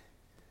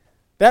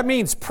 That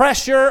means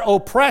pressure,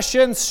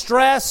 oppression,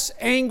 stress,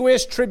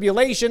 anguish,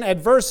 tribulation,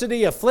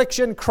 adversity,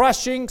 affliction,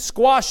 crushing,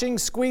 squashing,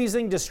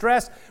 squeezing,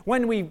 distress.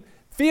 When we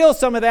feel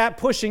some of that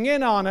pushing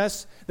in on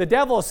us, the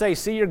devil will say,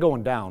 see, you're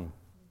going down.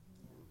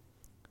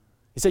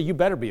 He said, you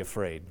better be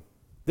afraid.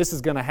 This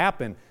is going to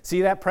happen.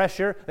 See that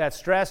pressure, that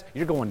stress?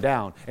 You're going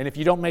down. And if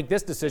you don't make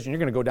this decision, you're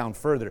going to go down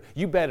further.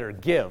 You better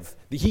give.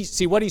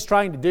 See what he's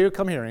trying to do?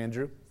 Come here,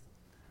 Andrew.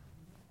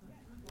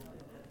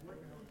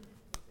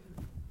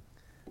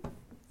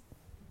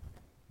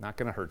 Not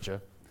going to hurt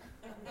you.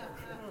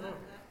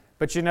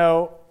 But you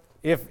know,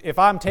 if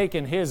I'm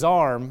taking his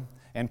arm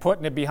and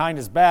putting it behind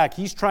his back,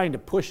 he's trying to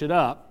push it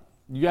up.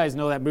 You guys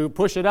know that move.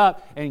 Push it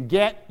up and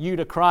get you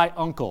to cry,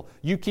 uncle.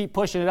 You keep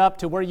pushing it up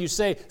to where you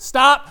say,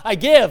 stop, I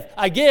give,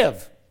 I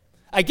give,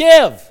 I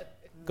give.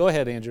 Go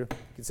ahead, Andrew. You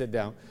can sit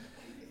down.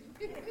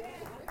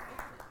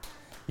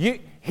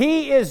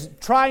 He is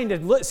trying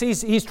to,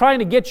 he's trying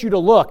to get you to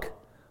look.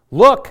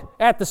 Look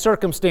at the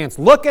circumstance.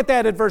 Look at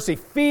that adversity.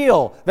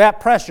 Feel that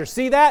pressure.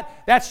 See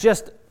that? That's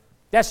just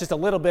a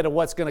little bit of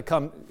what's going to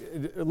come,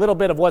 a little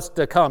bit of what's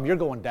to come. You're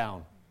going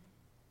down.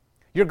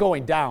 You're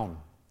going down.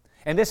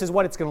 And this is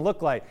what it's going to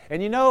look like.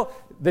 And you know,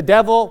 the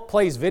devil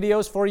plays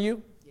videos for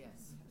you.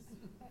 Yes.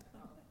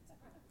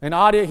 An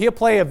audio, he'll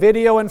play a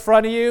video in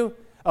front of you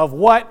of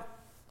what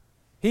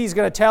he's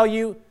going to tell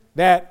you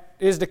that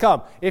is to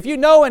come. If you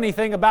know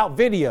anything about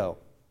video,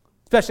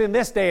 especially in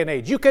this day and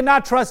age, you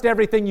cannot trust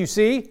everything you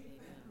see.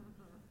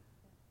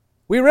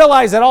 We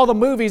realize that all the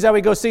movies that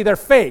we go see, they're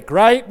fake,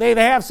 right? They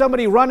have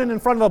somebody running in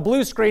front of a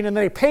blue screen and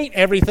they paint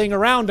everything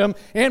around them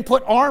and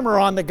put armor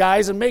on the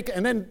guys and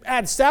then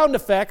add sound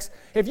effects.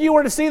 If you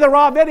were to see the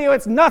raw video,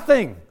 it's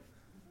nothing.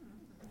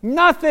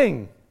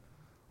 Nothing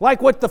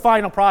like what the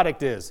final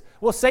product is.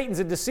 Well, Satan's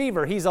a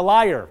deceiver. He's a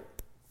liar.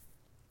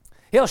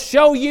 He'll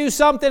show you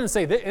something and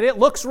say, it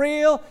looks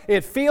real,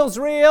 it feels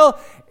real,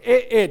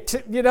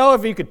 you know,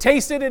 if you could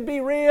taste it, it'd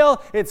be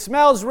real, it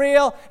smells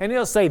real, and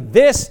he'll say,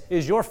 this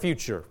is your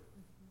future.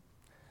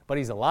 But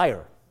he's a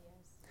liar.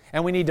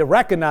 And we need to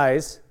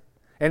recognize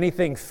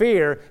anything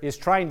fear is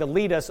trying to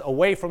lead us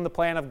away from the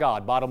plan of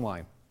God, bottom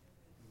line.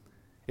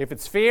 If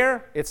it's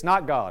fear, it's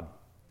not God.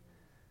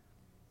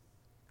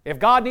 If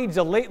God needs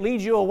to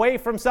lead you away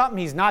from something,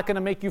 He's not going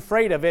to make you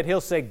afraid of it. He'll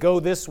say, go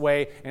this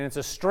way, and it's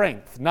a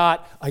strength,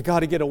 not, I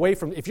got to get away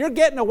from it. If you're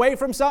getting away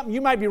from something,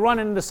 you might be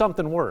running into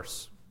something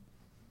worse.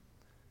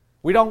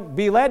 We don't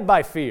be led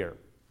by fear.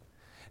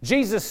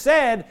 Jesus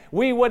said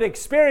we would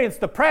experience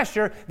the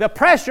pressure. The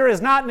pressure is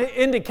not an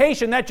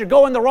indication that you're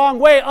going the wrong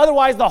way.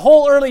 Otherwise, the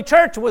whole early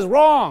church was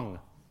wrong.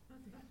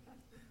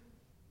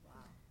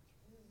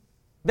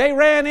 They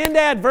ran into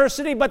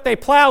adversity, but they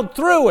plowed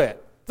through it.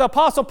 The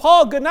Apostle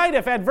Paul, good night,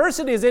 if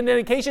adversity is an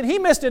indication, he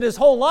missed it his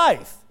whole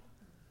life.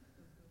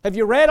 Have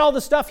you read all the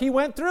stuff he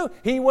went through?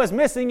 He was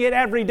missing it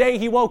every day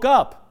he woke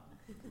up.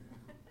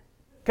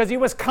 Because he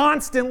was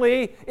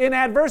constantly in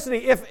adversity.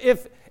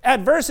 If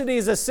adversity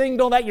is a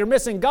signal that you're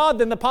missing God,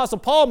 then the Apostle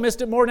Paul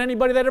missed it more than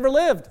anybody that ever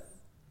lived.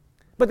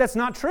 But that's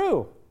not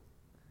true.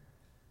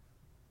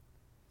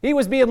 He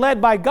was being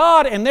led by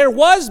God, and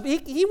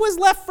he was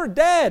left for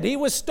dead. He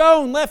was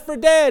stoned, left for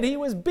dead. He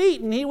was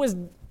beaten. He was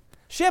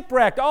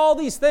shipwrecked, all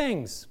these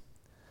things.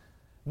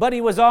 But he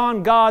was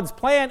on God's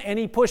plan, and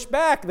he pushed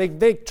back.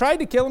 They tried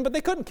to kill him, but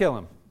they couldn't kill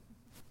him.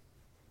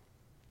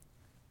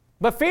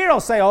 But fear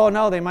will say, oh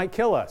no, they might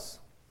kill us.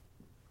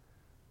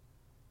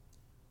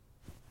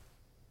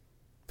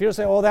 Fear will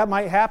say, oh, that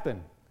might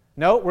happen.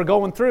 No, we're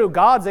going through.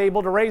 God's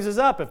able to raise us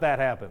up if that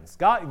happens.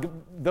 God,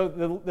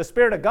 the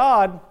Spirit of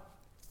God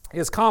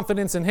is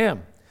confidence in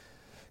Him.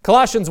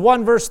 Colossians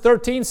 1 verse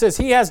 13 says,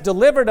 He has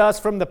delivered us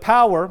from the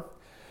power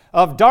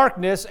of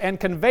darkness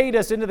and conveyed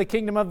us into the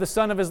kingdom of the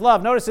Son of His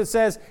love. Notice it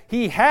says,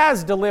 He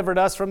has delivered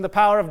us from the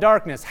power of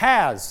darkness.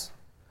 Has.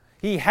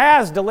 He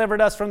has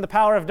delivered us from the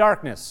power of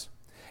darkness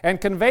and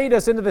conveyed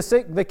us into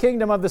the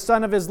kingdom of the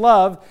Son of His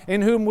love,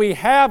 in whom we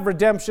have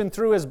redemption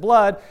through His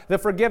blood, the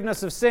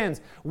forgiveness of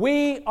sins.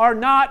 We are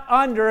not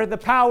under the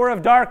power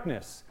of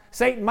darkness.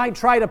 Satan might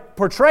try to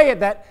portray it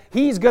that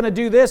he's going to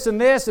do this,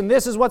 and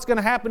this is what's going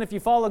to happen if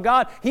you follow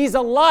God. He's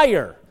a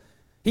liar.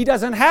 He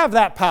doesn't have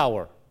that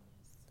power.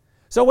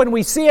 So when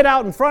we see it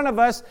out in front of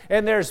us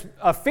and there's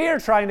a fear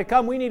trying to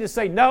come, we need to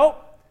say, no,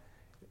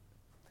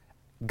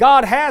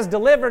 God has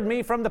delivered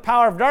me from the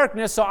power of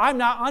darkness, so I'm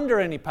not under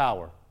any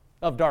power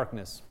of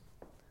darkness.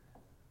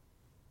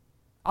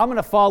 I'm going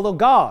to follow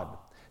God.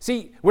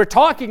 See, we're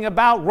talking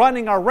about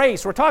running our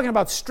race. We're talking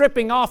about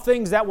stripping off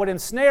things that would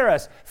ensnare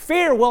us.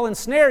 Fear will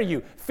ensnare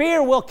you.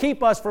 Fear will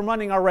keep us from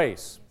running our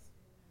race.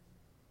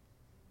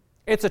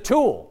 It's a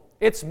tool.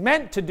 It's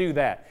meant to do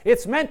that.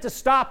 It's meant to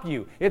stop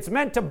you. It's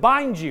meant to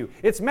bind you.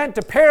 It's meant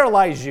to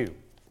paralyze you.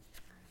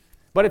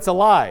 But it's a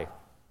lie.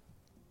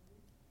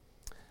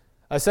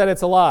 I said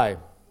it's a lie.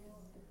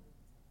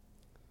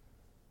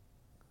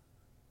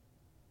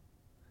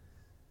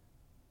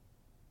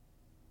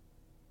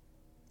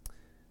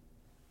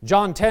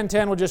 John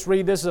 10:10, we'll just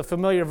read this, is a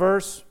familiar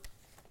verse.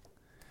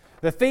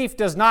 The thief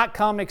does not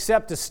come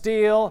except to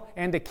steal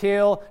and to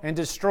kill and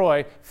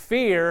destroy.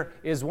 Fear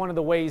is one of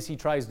the ways he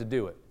tries to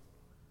do it.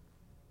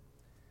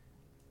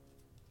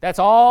 That's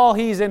all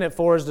he's in it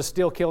for, is to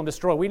steal, kill, and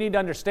destroy. We need to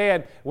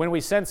understand when we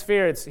sense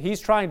fear,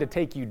 he's trying to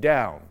take you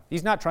down.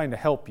 He's not trying to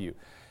help you.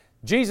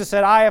 Jesus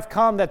said, I have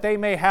come that they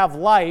may have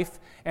life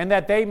and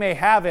that they may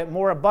have it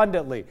more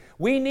abundantly.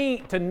 We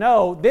need to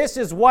know this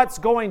is what's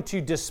going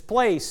to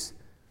displace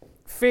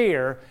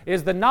fear,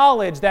 is the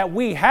knowledge that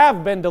we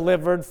have been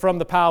delivered from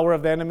the power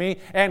of the enemy,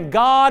 and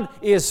God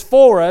is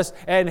for us,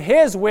 and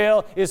His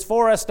will is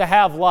for us to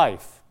have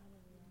life.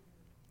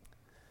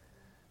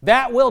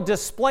 That will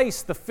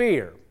displace the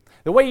fear.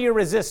 The way you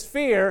resist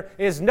fear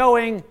is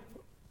knowing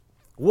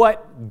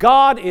what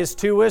God is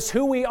to us,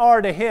 who we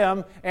are to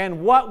Him,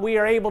 and what we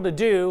are able to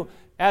do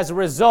as a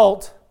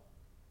result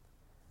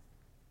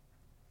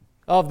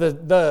of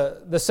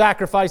the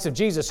sacrifice of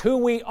Jesus, who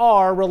we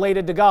are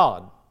related to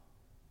God.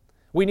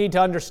 We need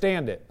to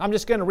understand it. I'm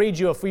just going to read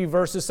you a few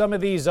verses. Some of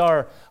these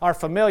are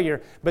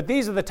familiar, but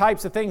these are the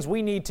types of things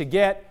we need to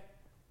get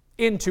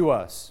into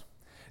us.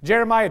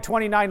 Jeremiah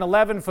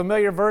 29:11,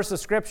 familiar verse of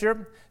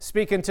Scripture,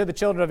 speaking to the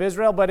children of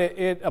Israel, but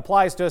it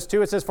applies to us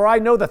too. It says, For I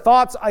know the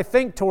thoughts I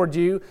think toward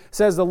you,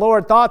 says the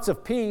Lord, thoughts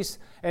of peace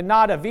and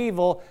not of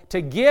evil,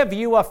 to give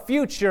you a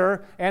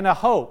future and a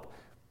hope.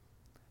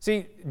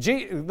 See,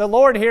 the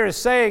Lord here is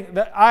saying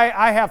that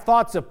I have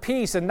thoughts of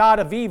peace and not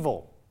of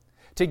evil,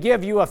 to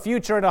give you a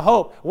future and a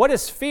hope. What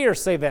does fear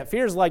say that?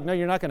 Fear is like, no,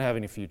 you're not going to have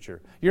any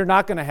future. You're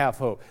not going to have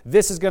hope.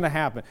 This is going to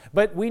happen.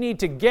 But we need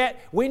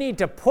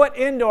to put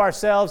into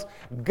ourselves,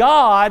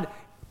 God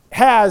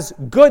has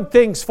good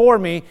things for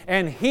me,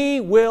 and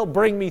He will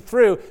bring me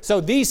through. So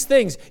these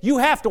things, you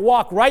have to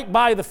walk right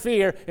by the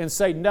fear and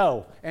say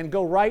no, and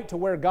go right to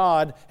where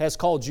God has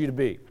called you to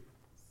be.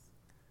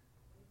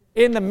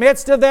 In the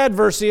midst of the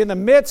adversity, in the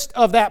midst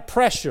of that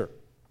pressure,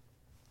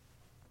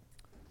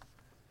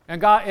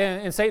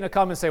 and Satan will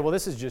come and say, well,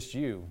 this is just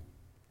you.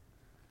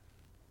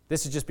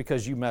 This is just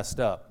because you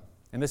messed up.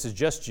 And this is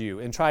just you.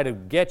 And try to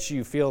get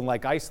you feeling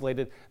like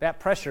isolated.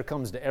 That pressure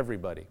comes to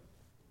everybody.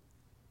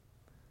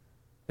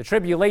 The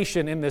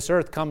tribulation in this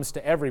earth comes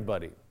to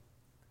everybody.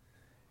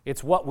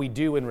 It's what we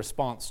do in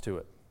response to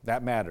it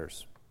that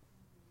matters.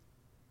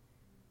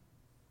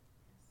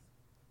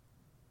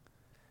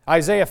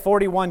 Isaiah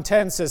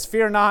 41:10 says,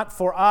 Fear not,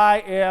 for I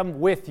am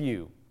with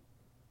you.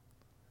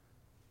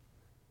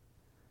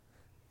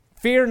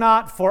 Fear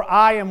not, for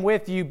I am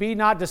with you. Be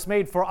not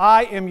dismayed, for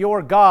I am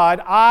your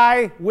God.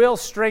 I will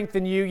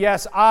strengthen you.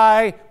 Yes,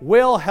 I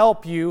will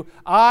help you.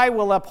 I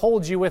will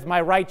uphold you with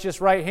my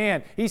righteous right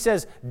hand. He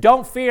says,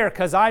 don't fear,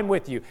 because I'm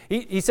with you.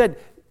 He said,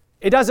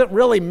 it doesn't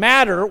really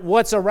matter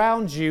what's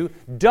around you.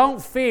 Don't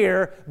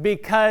fear,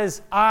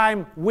 because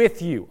I'm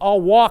with you.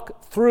 I'll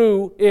walk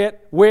through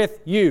it with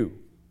you.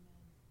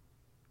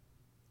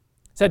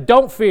 He said,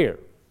 don't fear.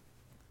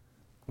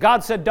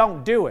 God said,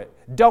 don't do it.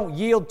 Don't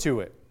yield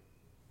to it.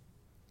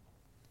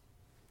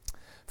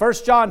 1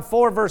 John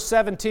 4, verse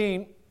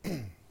 17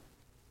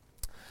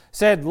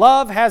 said,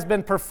 Love has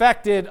been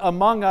perfected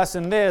among us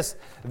in this,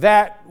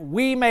 that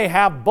we may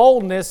have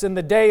boldness in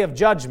the day of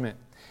judgment.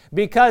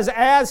 Because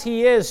as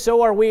He is,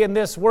 so are we in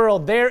this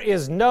world. There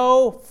is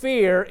no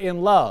fear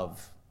in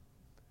love.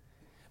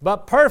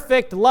 But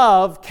perfect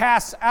love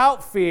casts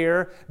out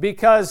fear,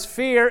 because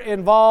fear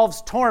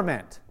involves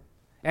torment.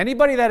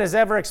 Anybody that has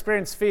ever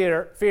experienced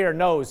fear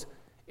knows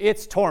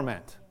it's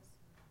torment.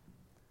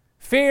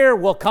 Fear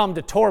will come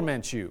to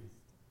torment you.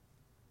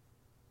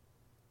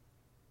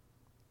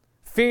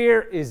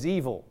 Fear is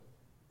evil.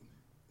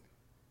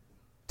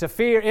 To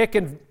fear,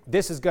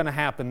 this is going to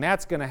happen,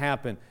 that's going to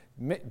happen.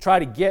 Try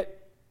to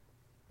get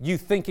you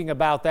thinking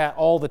about that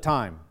all the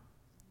time.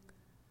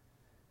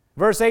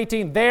 Verse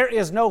 18, there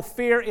is no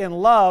fear in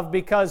love,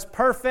 because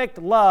perfect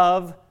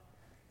love,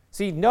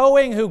 see,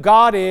 knowing who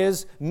God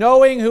is,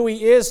 knowing who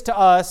He is to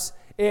us,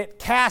 it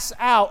casts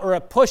out, or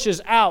it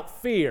pushes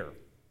out fear.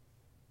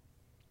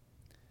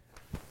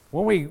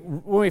 When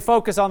we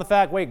focus on the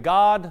fact, wait,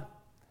 God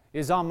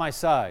is on my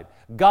side.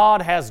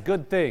 God has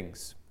good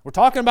things. We're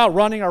talking about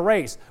running a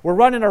race. We're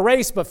running a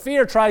race, but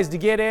fear tries to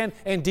get in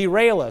and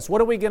derail us. What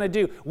are we going to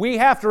do? We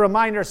have to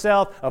remind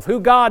ourselves of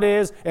who God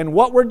is and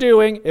what we're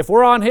doing. If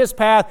we're on His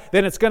path,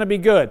 then it's going to be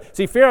good.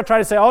 See, fear will try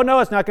to say, oh no,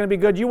 it's not going to be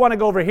good. You want to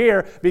go over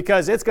here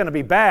because it's going to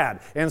be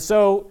bad. And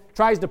so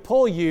tries to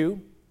pull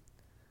you.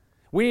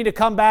 We need to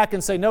come back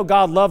and say, no,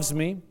 God loves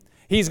me.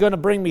 He's going to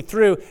bring me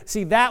through.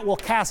 See, that will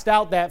cast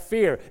out that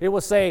fear. It will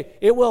say,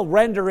 it will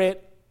render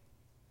it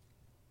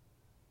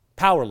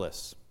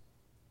powerless.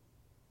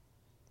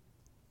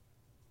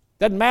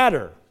 Doesn't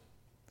matter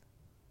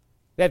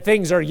that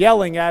things are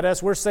yelling at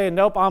us. We're saying,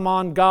 nope, I'm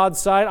on God's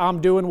side.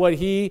 I'm doing what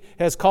He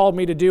has called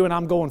me to do, and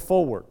I'm going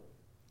forward.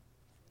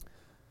 It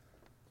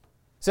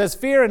says,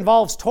 fear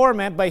involves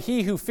torment, but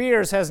he who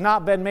fears has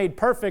not been made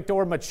perfect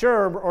or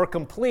mature or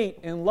complete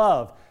in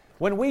love.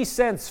 When we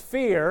sense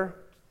fear,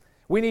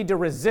 we need to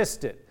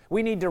resist it.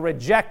 We need to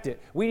reject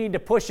it. We need to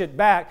push it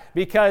back,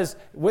 because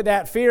with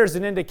that fear is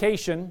an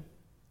indication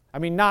I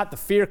mean, not the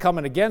fear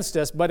coming against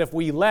us, but if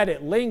we let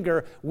it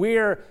linger,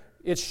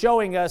 it's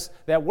showing us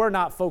that we're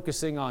not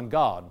focusing on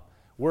God.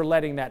 We're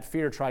letting that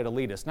fear try to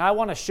lead us. Now, I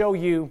want to show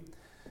you,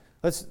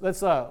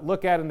 let's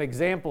look at an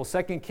example,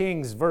 2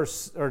 Kings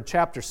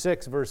chapter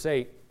 6, verse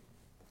 8.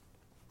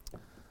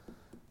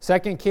 2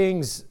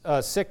 Kings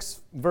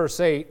 6, verse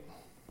 8.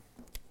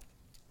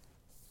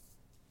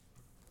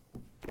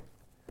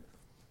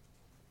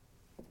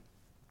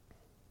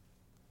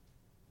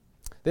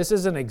 This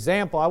is an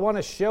example. I want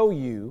to show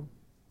you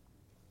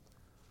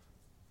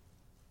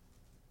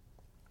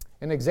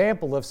an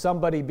example of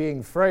somebody being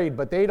afraid,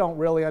 but they don't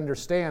really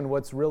understand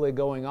what's really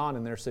going on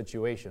in their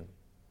situation,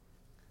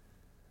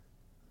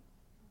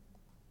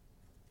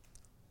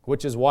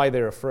 which is why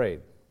they're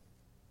afraid.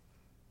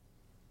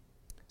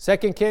 2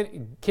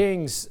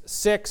 Kings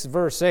 6,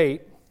 verse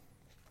 8.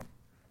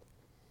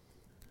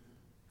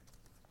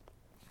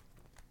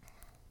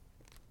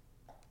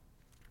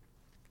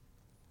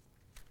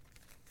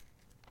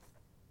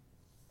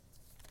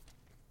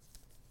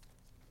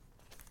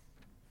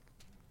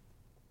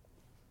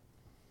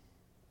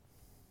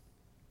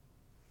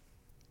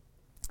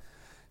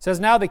 It says,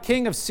 "Now the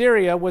king of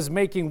Syria was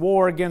making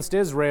war against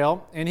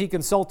Israel, and he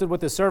consulted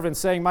with his servants,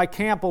 saying, 'My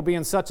camp will be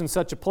in such and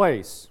such a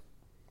place.'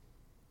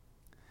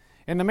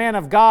 And the man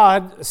of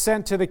God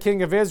sent to the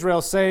king of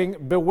Israel,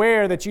 saying,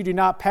 'Beware that you do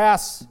not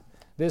pass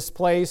this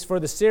place,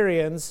 for the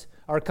Syrians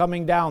are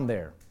coming down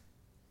there.'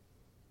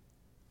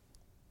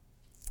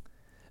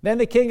 Then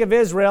the king of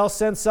Israel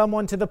sent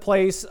someone to the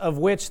place of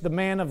which the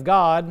man of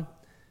God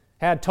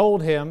had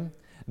told him.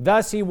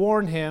 Thus he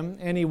warned him,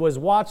 and he was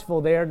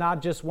watchful there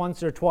not just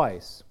once or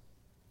twice.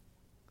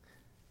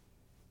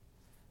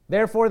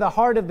 Therefore the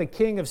heart of the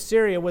king of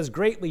Syria was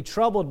greatly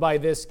troubled by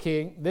this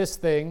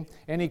thing,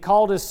 and he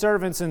called his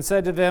servants and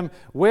said to them,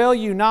 'Will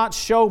you not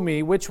show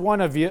me which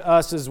one of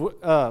us is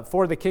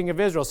for the king of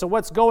Israel?'" So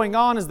what's going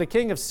on is the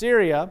king of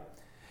Syria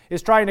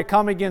is trying to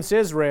come against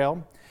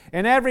Israel,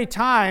 and every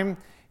time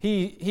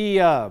he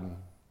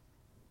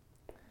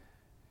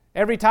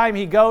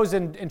goes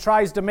and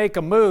tries to make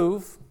a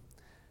move,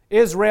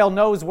 Israel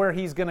knows where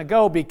he's going to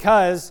go,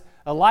 because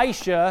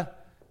Elisha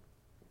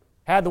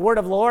had the word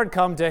of the Lord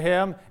come to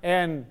him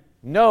and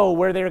know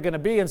where they're going to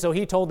be. And so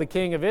he told the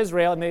king of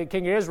Israel, and the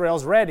king of Israel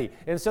is ready.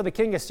 And so the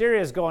king of Syria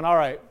is going, "All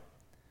right,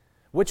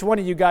 which one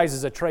of you guys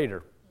is a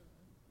traitor?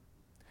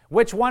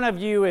 Which one of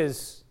you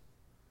is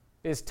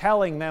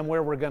telling them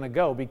where we're going to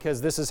go?"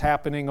 Because this is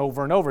happening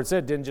over and over. It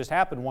didn't just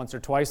happen once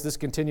or twice. This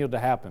continued to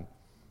happen.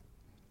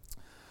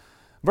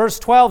 Verse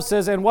 12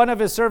 says, "And one of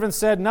his servants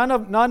said,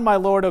 'None, my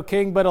lord, O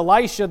king, but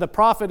Elisha, the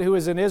prophet who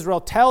is in Israel,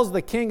 tells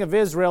the king of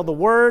Israel the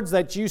words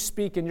that you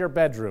speak in your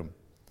bedroom.'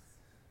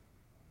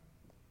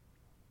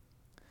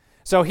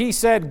 So he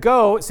said,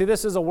 'Go.'" See,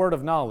 this is a word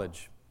of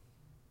knowledge.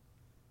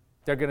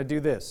 They're going to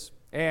do this.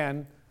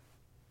 And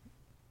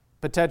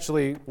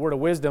potentially, word of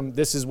wisdom,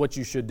 this is what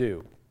you should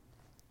do.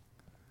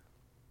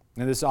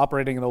 And this is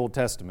operating in the Old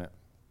Testament.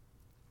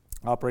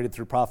 Operated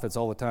through prophets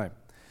all the time.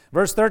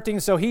 Verse 13,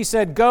 "So he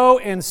said, 'Go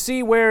and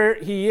see where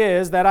he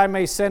is, that I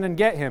may send and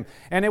get him.'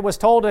 And it was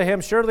told to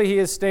him, 'Surely he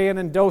is staying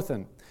in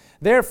Dothan.'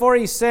 Therefore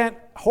he sent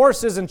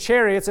horses and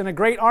chariots and a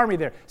great army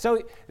there."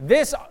 So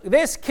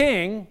this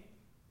king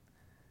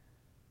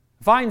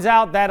finds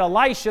out that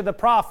Elisha the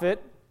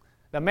prophet,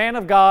 the man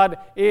of God,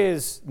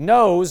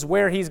 knows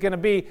where he's going to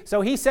be.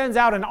 So he sends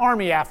out an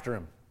army after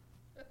him.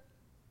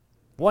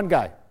 One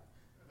guy.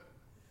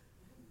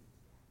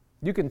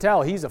 You can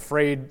tell he's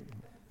afraid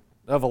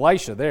of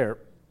Elisha there.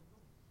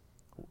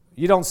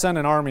 You don't send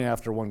an army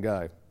after one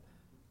guy.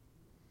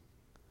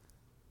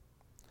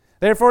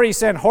 "Therefore he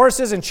sent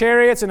horses and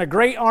chariots and a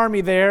great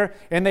army there,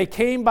 and they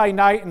came by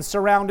night and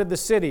surrounded the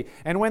city.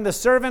 And when the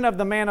servant of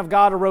the man of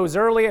God arose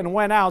early and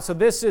went out," so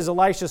this is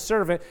Elisha's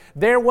servant,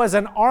 "there was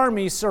an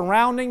army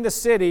surrounding the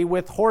city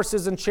with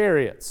horses and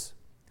chariots."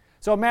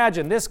 So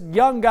imagine, this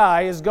young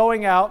guy is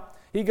going out,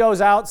 he goes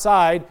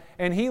outside,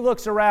 and he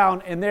looks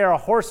around, and there are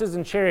horses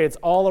and chariots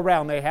all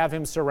around. They have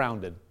him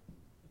surrounded.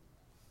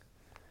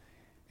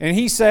 And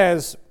he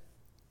says,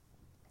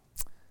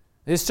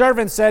 his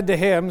servant said to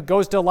him,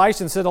 goes to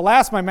Elisha and said,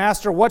 "Alas, my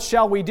master, what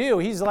shall we do?"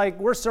 He's like,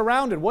 "We're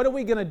surrounded. What are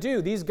we going to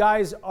do? These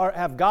guys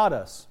have got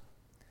us."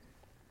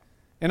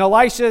 And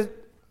Elisha,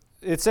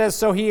 it says,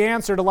 so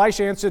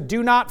Elisha answered,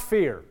 "Do not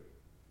fear."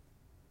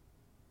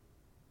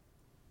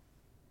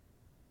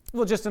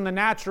 Well, just in the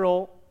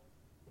natural,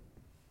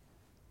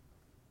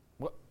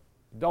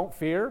 don't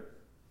fear.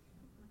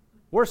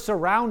 We're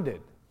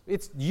surrounded.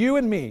 It's you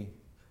and me.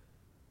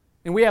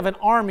 And we have an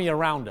army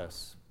around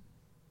us.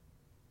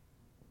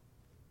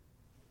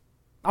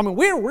 I mean,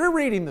 we're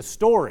reading the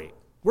story.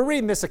 We're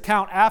reading this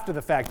account after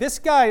the fact. This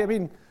guy,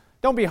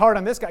 don't be hard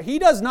on this guy. He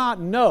does not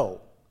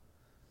know.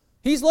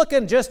 He's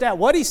looking just at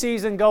what he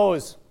sees and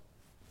goes,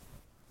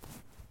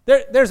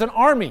 there's an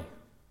army.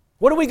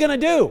 What are we going to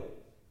do?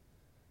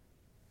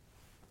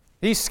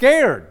 He's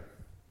scared.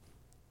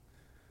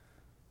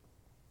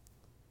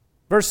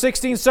 Verse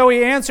 16, so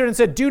he answered and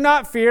said, do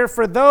not fear,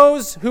 for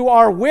those who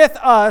are with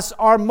us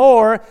are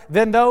more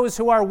than those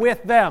who are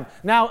with them.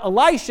 Now,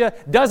 Elisha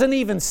doesn't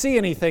even see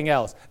anything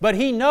else, but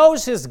he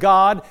knows his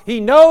God. He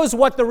knows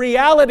what the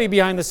reality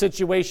behind the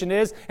situation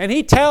is, and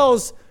he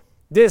tells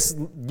this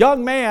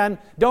young man,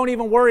 don't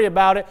even worry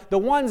about it. The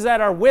ones that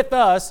are with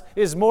us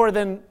is more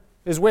than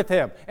is with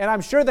him. And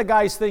I'm sure the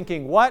guy's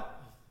thinking, what?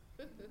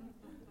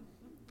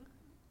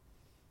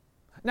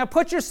 Now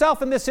put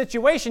yourself in this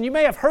situation. You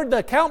may have heard the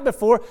account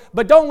before,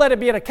 but don't let it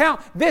be an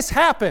account. This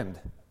happened.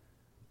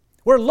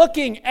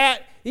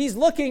 He's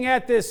looking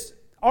at this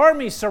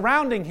army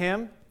surrounding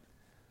him,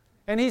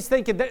 and he's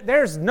thinking,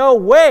 there's no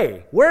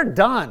way. We're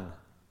done.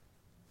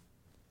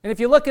 And if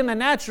you look in the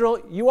natural,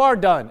 you are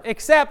done.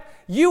 Except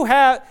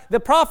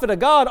the prophet of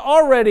God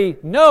already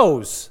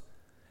knows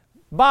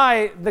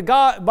by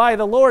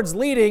the Lord's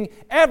leading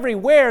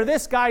everywhere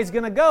this guy's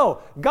going to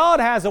go. God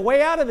has a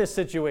way out of this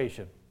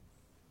situation.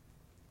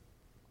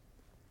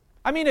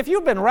 I mean, if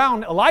you've been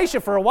around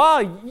Elisha for a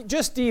while,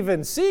 just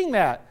even seeing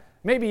that,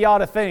 maybe you ought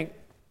to think,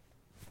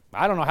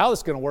 I don't know how this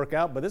is going to work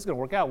out, but this is going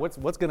to work out.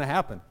 What's going to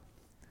happen?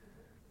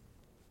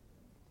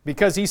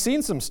 Because he's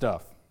seen some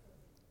stuff.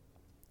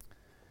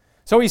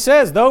 So he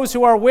says, those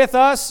who are with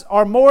us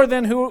are more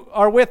than who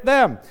are with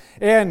them.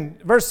 In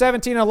verse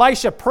 17,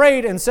 Elisha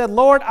prayed and said,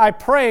 Lord, I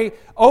pray,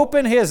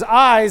 open his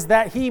eyes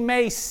that he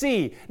may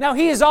see. Now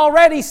he is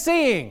already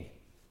seeing.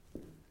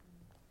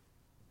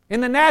 In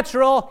the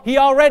natural, he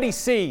already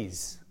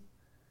sees,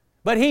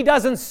 but he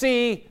doesn't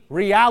see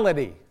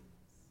reality.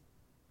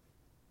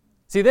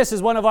 See, this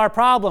is one of our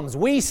problems.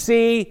 We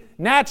see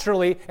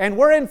naturally, and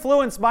we're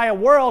influenced by a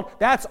world,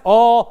 that's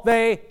all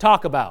they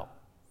talk about.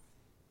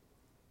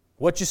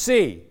 What you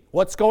see,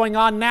 what's going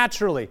on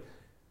naturally.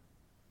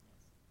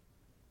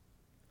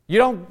 You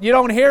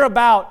don't hear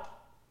about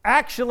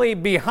actually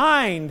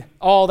behind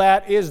all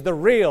that is the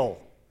real.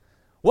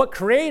 What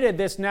created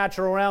this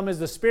natural realm is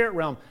the spirit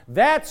realm.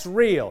 That's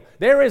real.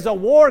 There is a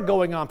war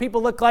going on.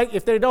 People look like,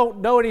 if they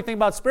don't know anything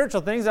about spiritual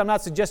things, I'm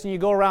not suggesting you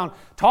go around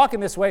talking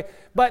this way,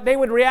 but they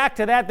would react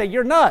to that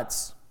you're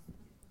nuts.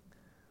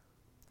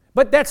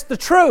 But that's the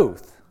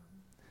truth.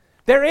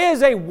 There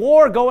is a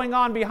war going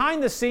on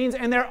behind the scenes,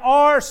 and there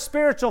are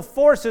spiritual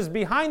forces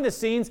behind the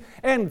scenes,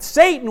 and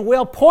Satan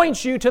will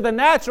point you to the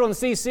natural and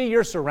see,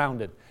 you're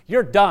surrounded.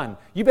 You're done.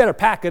 You better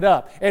pack it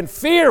up. And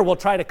fear will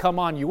try to come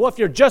on you. Well, if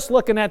you're just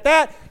looking at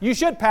that, you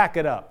should pack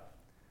it up.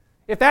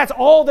 If that's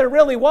all there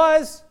really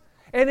was,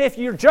 and if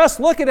you're just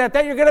looking at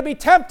that, you're going to be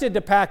tempted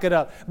to pack it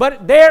up.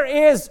 But there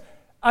is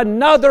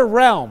another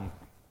realm.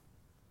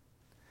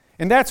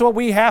 And that's what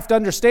we have to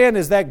understand,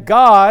 is that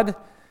God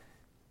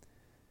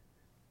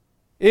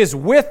is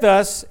with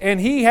us, and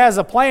He has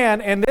a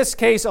plan. In this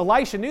case,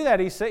 Elisha knew that.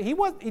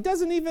 He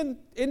doesn't even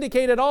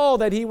indicate at all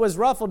that he was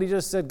ruffled. He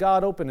just said,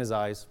 God, open his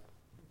eyes.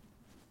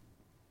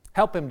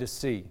 Help him to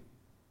see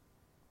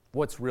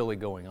what's really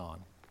going on.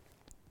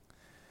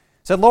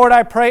 He said, Lord,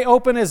 I pray,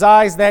 open his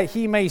eyes that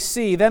he may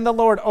see. Then the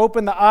Lord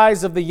opened the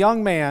eyes of the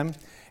young man,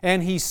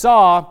 and he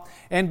saw,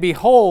 and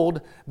behold,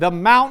 the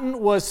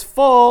mountain was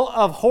full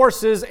of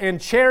horses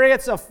and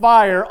chariots of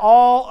fire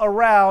all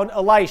around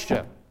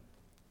Elisha.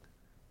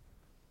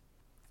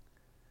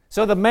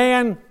 So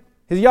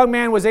his young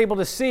man was able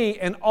to see,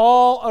 and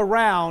all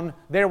around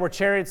there were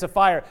chariots of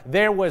fire.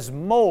 There was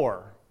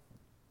more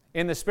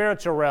in the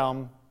spiritual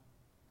realm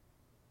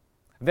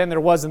than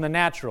there was in the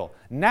natural.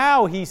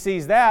 Now he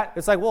sees that.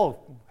 It's like,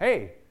 well,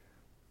 hey,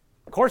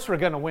 of course we're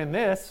going to win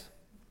this.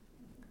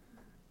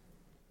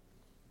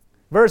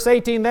 Verse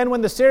 18, then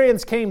when the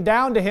Syrians came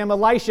down to him,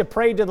 Elisha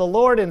prayed to the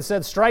Lord and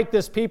said, strike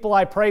this people,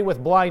 I pray,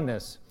 with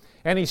blindness.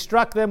 And he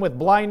struck them with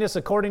blindness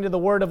according to the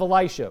word of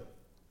Elisha.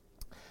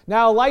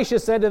 Now Elisha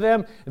said to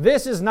them,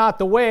 this is not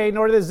the way,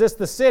 nor is this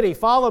the city.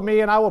 Follow me,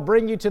 and I will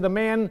bring you to the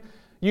man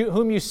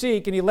whom you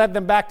seek. And he led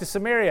them back to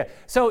Samaria.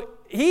 So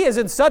he is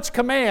in such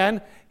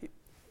command.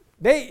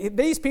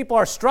 These people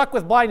are struck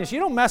with blindness. You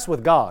don't mess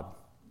with God.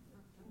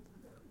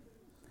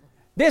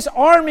 This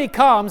army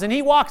comes, and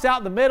he walks out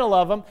in the middle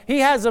of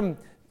them.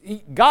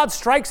 God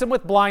strikes him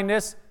with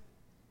blindness,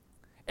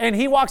 and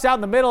he walks out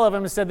in the middle of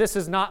them and said, this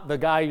is not the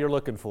guy you're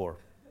looking for.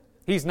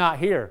 He's not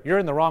here. You're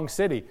in the wrong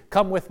city.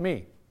 Come with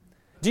me.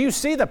 Do you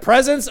see the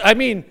presence? I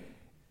mean,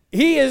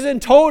 he is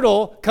in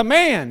total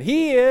command.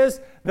 He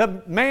is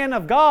the man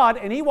of God,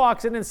 and he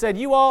walks in and said,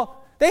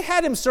 they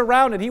had him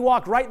surrounded. He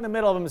walked right in the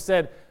middle of them and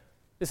said,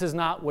 this is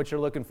not what you're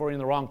looking for. You're in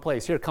the wrong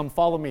place. Here, come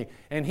follow me.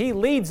 And he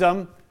leads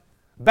them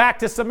back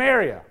to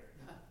Samaria,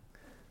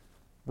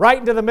 right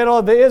into the middle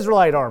of the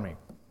Israelite army.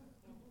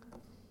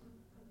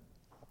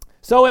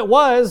 So it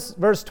was,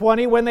 verse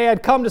 20, when they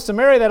had come to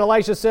Samaria that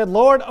Elisha said,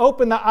 Lord,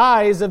 open the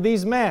eyes of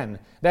these men,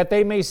 that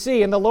they may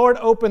see. And the Lord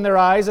opened their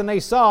eyes, and they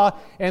saw,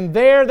 and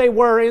there they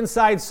were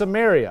inside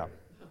Samaria.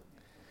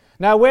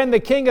 Now when the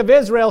king of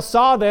Israel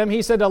saw them,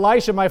 he said to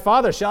Elisha, my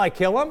father, shall I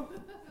kill him?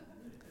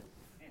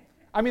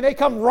 I mean, they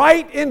come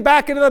right in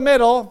back into the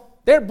middle.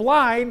 They're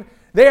blind.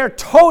 They are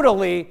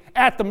totally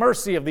at the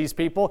mercy of these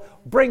people.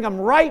 Bring them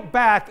right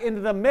back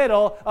into the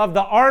middle of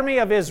the army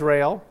of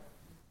Israel.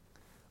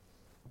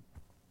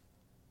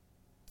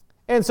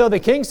 And so the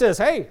king says,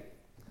 hey,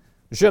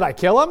 should I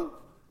kill him?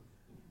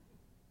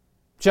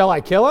 Shall I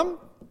kill him?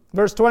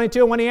 Verse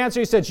 22, and when he answered,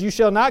 he said, you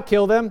shall not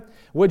kill them.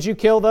 Would you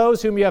kill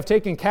those whom you have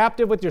taken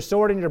captive with your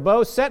sword and your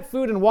bow? Set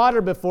food and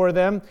water before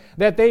them,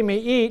 that they may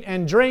eat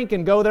and drink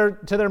and go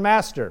to their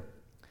master.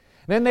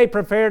 Then they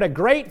prepared a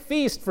great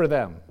feast for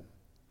them.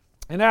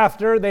 And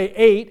after they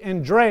ate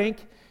and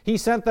drank, he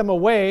sent them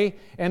away,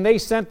 and they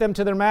sent them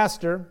to the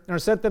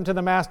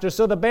master.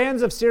 So the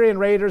bands of Syrian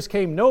raiders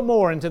came no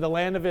more into the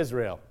land of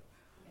Israel.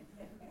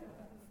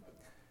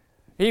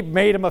 He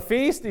made him a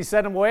feast, he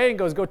sent him away, and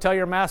goes, go tell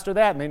your master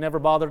that, and they never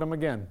bothered him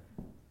again.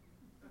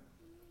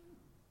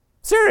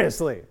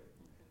 Seriously.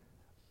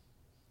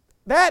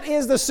 That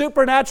is the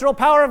supernatural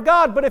power of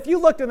God. But if you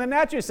looked in the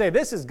natural, you say,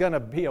 this is going to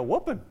be a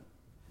whooping.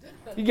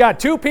 You got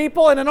 2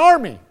 people and an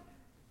army.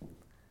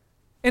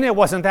 And it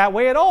wasn't that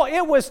way at all.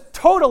 It was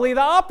totally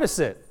the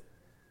opposite.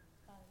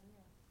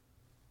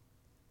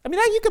 I mean,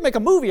 you could make a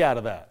movie out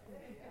of that.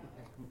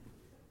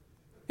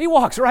 He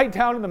walks right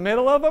down in the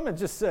middle of them and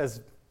just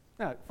says,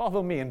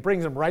 follow me, and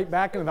brings them right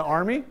back into the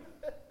army.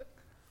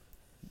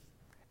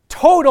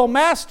 Total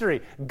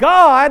mastery.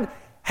 God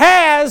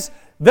has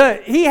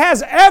He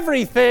has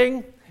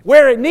everything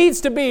where it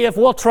needs to be if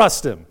we'll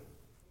trust Him.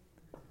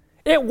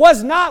 It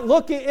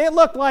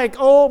looked like,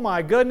 oh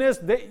my goodness,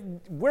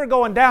 we're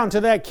going down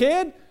to that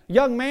kid,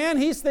 young man.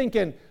 He's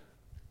thinking,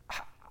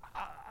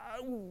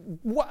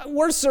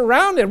 we're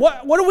surrounded.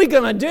 What are we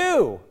going to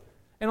do?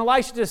 And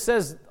Elisha just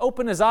says,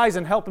 open his eyes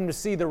and help him to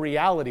see the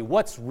reality,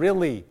 what's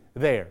really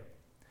there.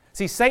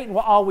 See, Satan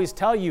will always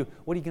tell you,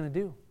 what are you going to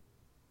do?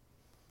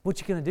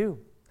 What you going to do?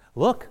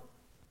 Look,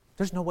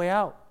 there's no way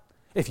out.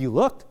 If you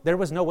looked, there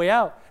was no way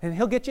out. And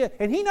he'll get you,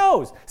 and he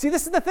knows. See,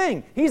 this is the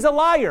thing. He's a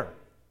liar.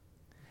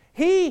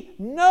 He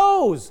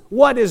knows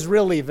what is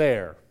really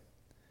there.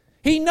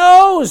 He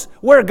knows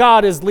where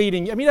God is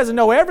leading you. I mean, he doesn't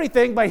know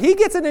everything, but he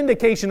gets an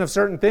indication of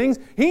certain things.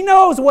 He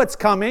knows what's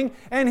coming,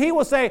 and he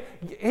will say,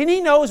 and he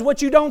knows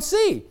what you don't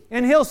see.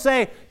 And he'll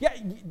say, yeah,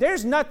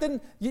 there's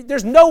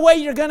no way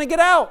you're going to get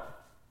out.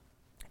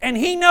 And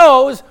he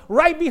knows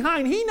right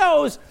behind, he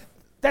knows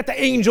that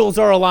the angels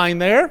are aligned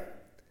there.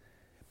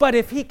 But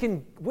if he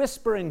can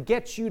whisper and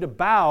get you to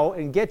bow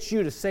and get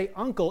you to say,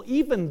 uncle,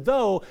 even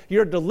though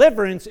your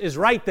deliverance is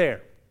right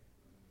there.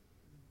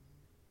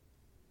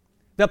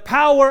 The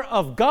power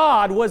of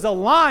God was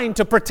aligned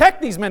to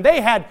protect these men.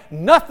 They had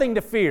nothing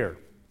to fear.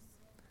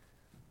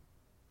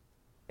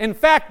 In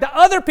fact, the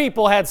other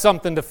people had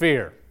something to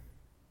fear.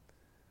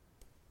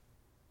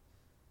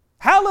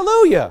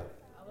 Hallelujah.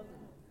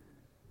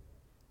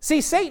 See,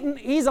 Satan,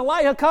 he's a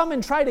liar. He'll come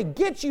and try to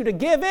get you to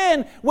give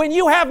in when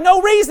you have no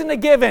reason to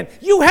give in.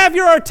 You have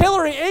your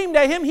artillery aimed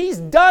at him. He's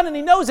done and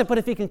he knows it. But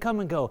if he can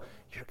come and go,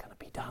 you're going to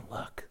be done.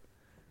 Look,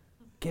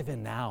 give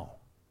in now.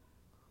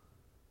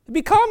 It'd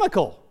be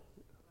comical.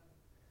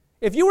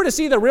 If you were to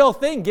see the real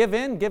thing, give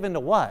in to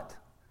what?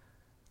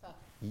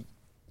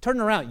 Turn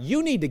around.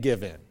 You need to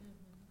give in.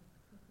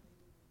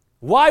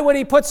 Why would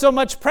he put so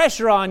much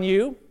pressure on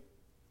you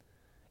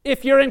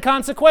if you're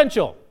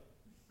inconsequential?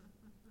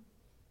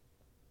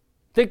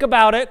 Think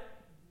about it.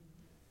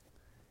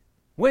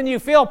 When you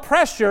feel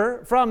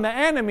pressure from the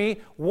enemy,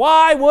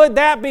 why would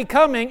that be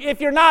coming? If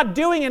you're not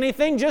doing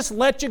anything, just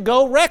let you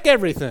go wreck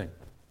everything.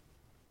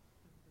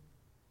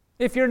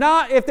 If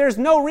there's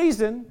no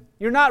reason,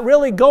 you're not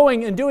really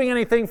going and doing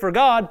anything for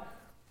God,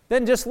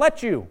 then just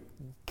let you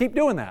keep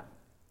doing that.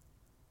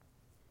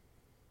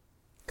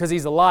 Because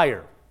he's a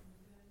liar.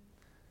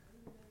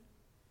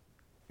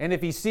 And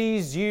if he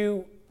sees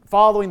you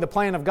following the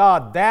plan of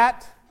God,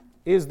 that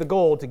is the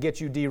goal to get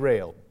you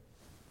derailed.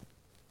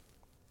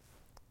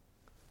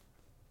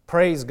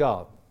 Praise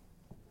God.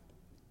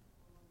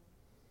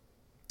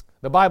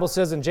 The Bible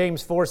says in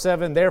James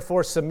 4:7,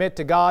 therefore submit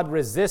to God,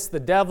 resist the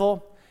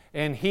devil,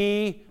 and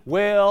he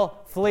will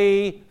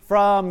flee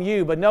from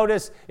you. But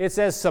notice it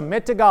says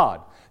submit to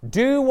God.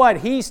 Do what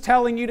he's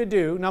telling you to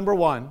do, number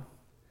one.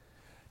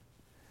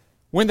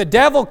 When the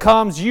devil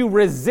comes, you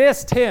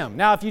resist him.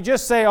 Now, if you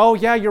just say, oh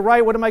yeah, you're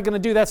right, what am I going to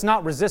do? That's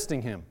not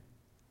resisting him.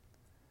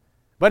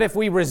 But if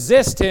we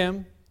resist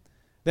him,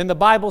 then the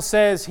Bible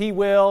says he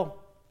will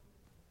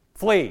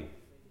flee.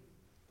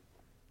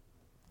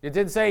 It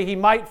didn't say he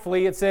might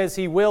flee, it says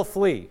he will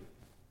flee.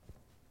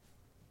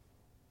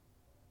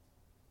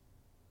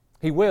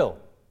 He will.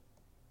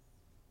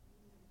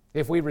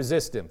 If we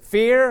resist him.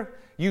 Fear,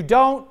 you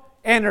don't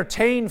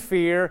entertain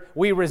fear,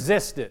 we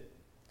resist it.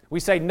 We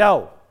say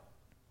no.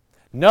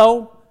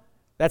 No,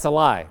 that's a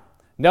lie.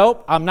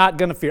 Nope, I'm not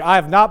going to fear. I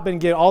have not been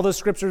given, all the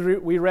scriptures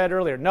we read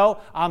earlier. No,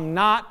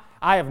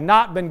 I have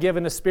not been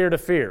given a spirit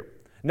of fear.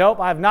 Nope,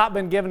 I have not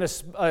been given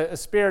a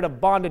spirit of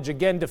bondage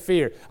again to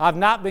fear. I have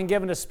not been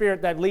given a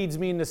spirit that leads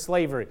me into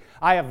slavery.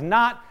 I have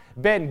not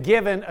been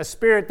given a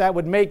spirit that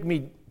would make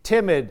me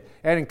timid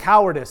and in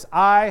cowardice.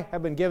 I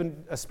have been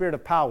given a spirit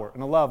of power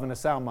and a love and a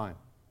sound mind.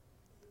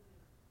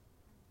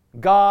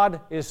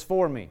 God is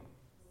for me.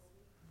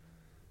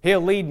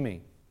 He'll lead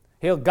me.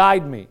 He'll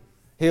guide me.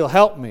 He'll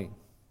help me.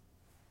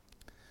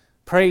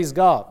 Praise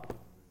God.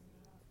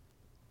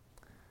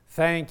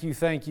 Thank you,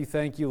 thank you,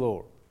 thank you,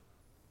 Lord.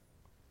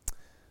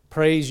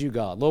 Praise you,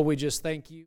 God. Lord, we just thank you.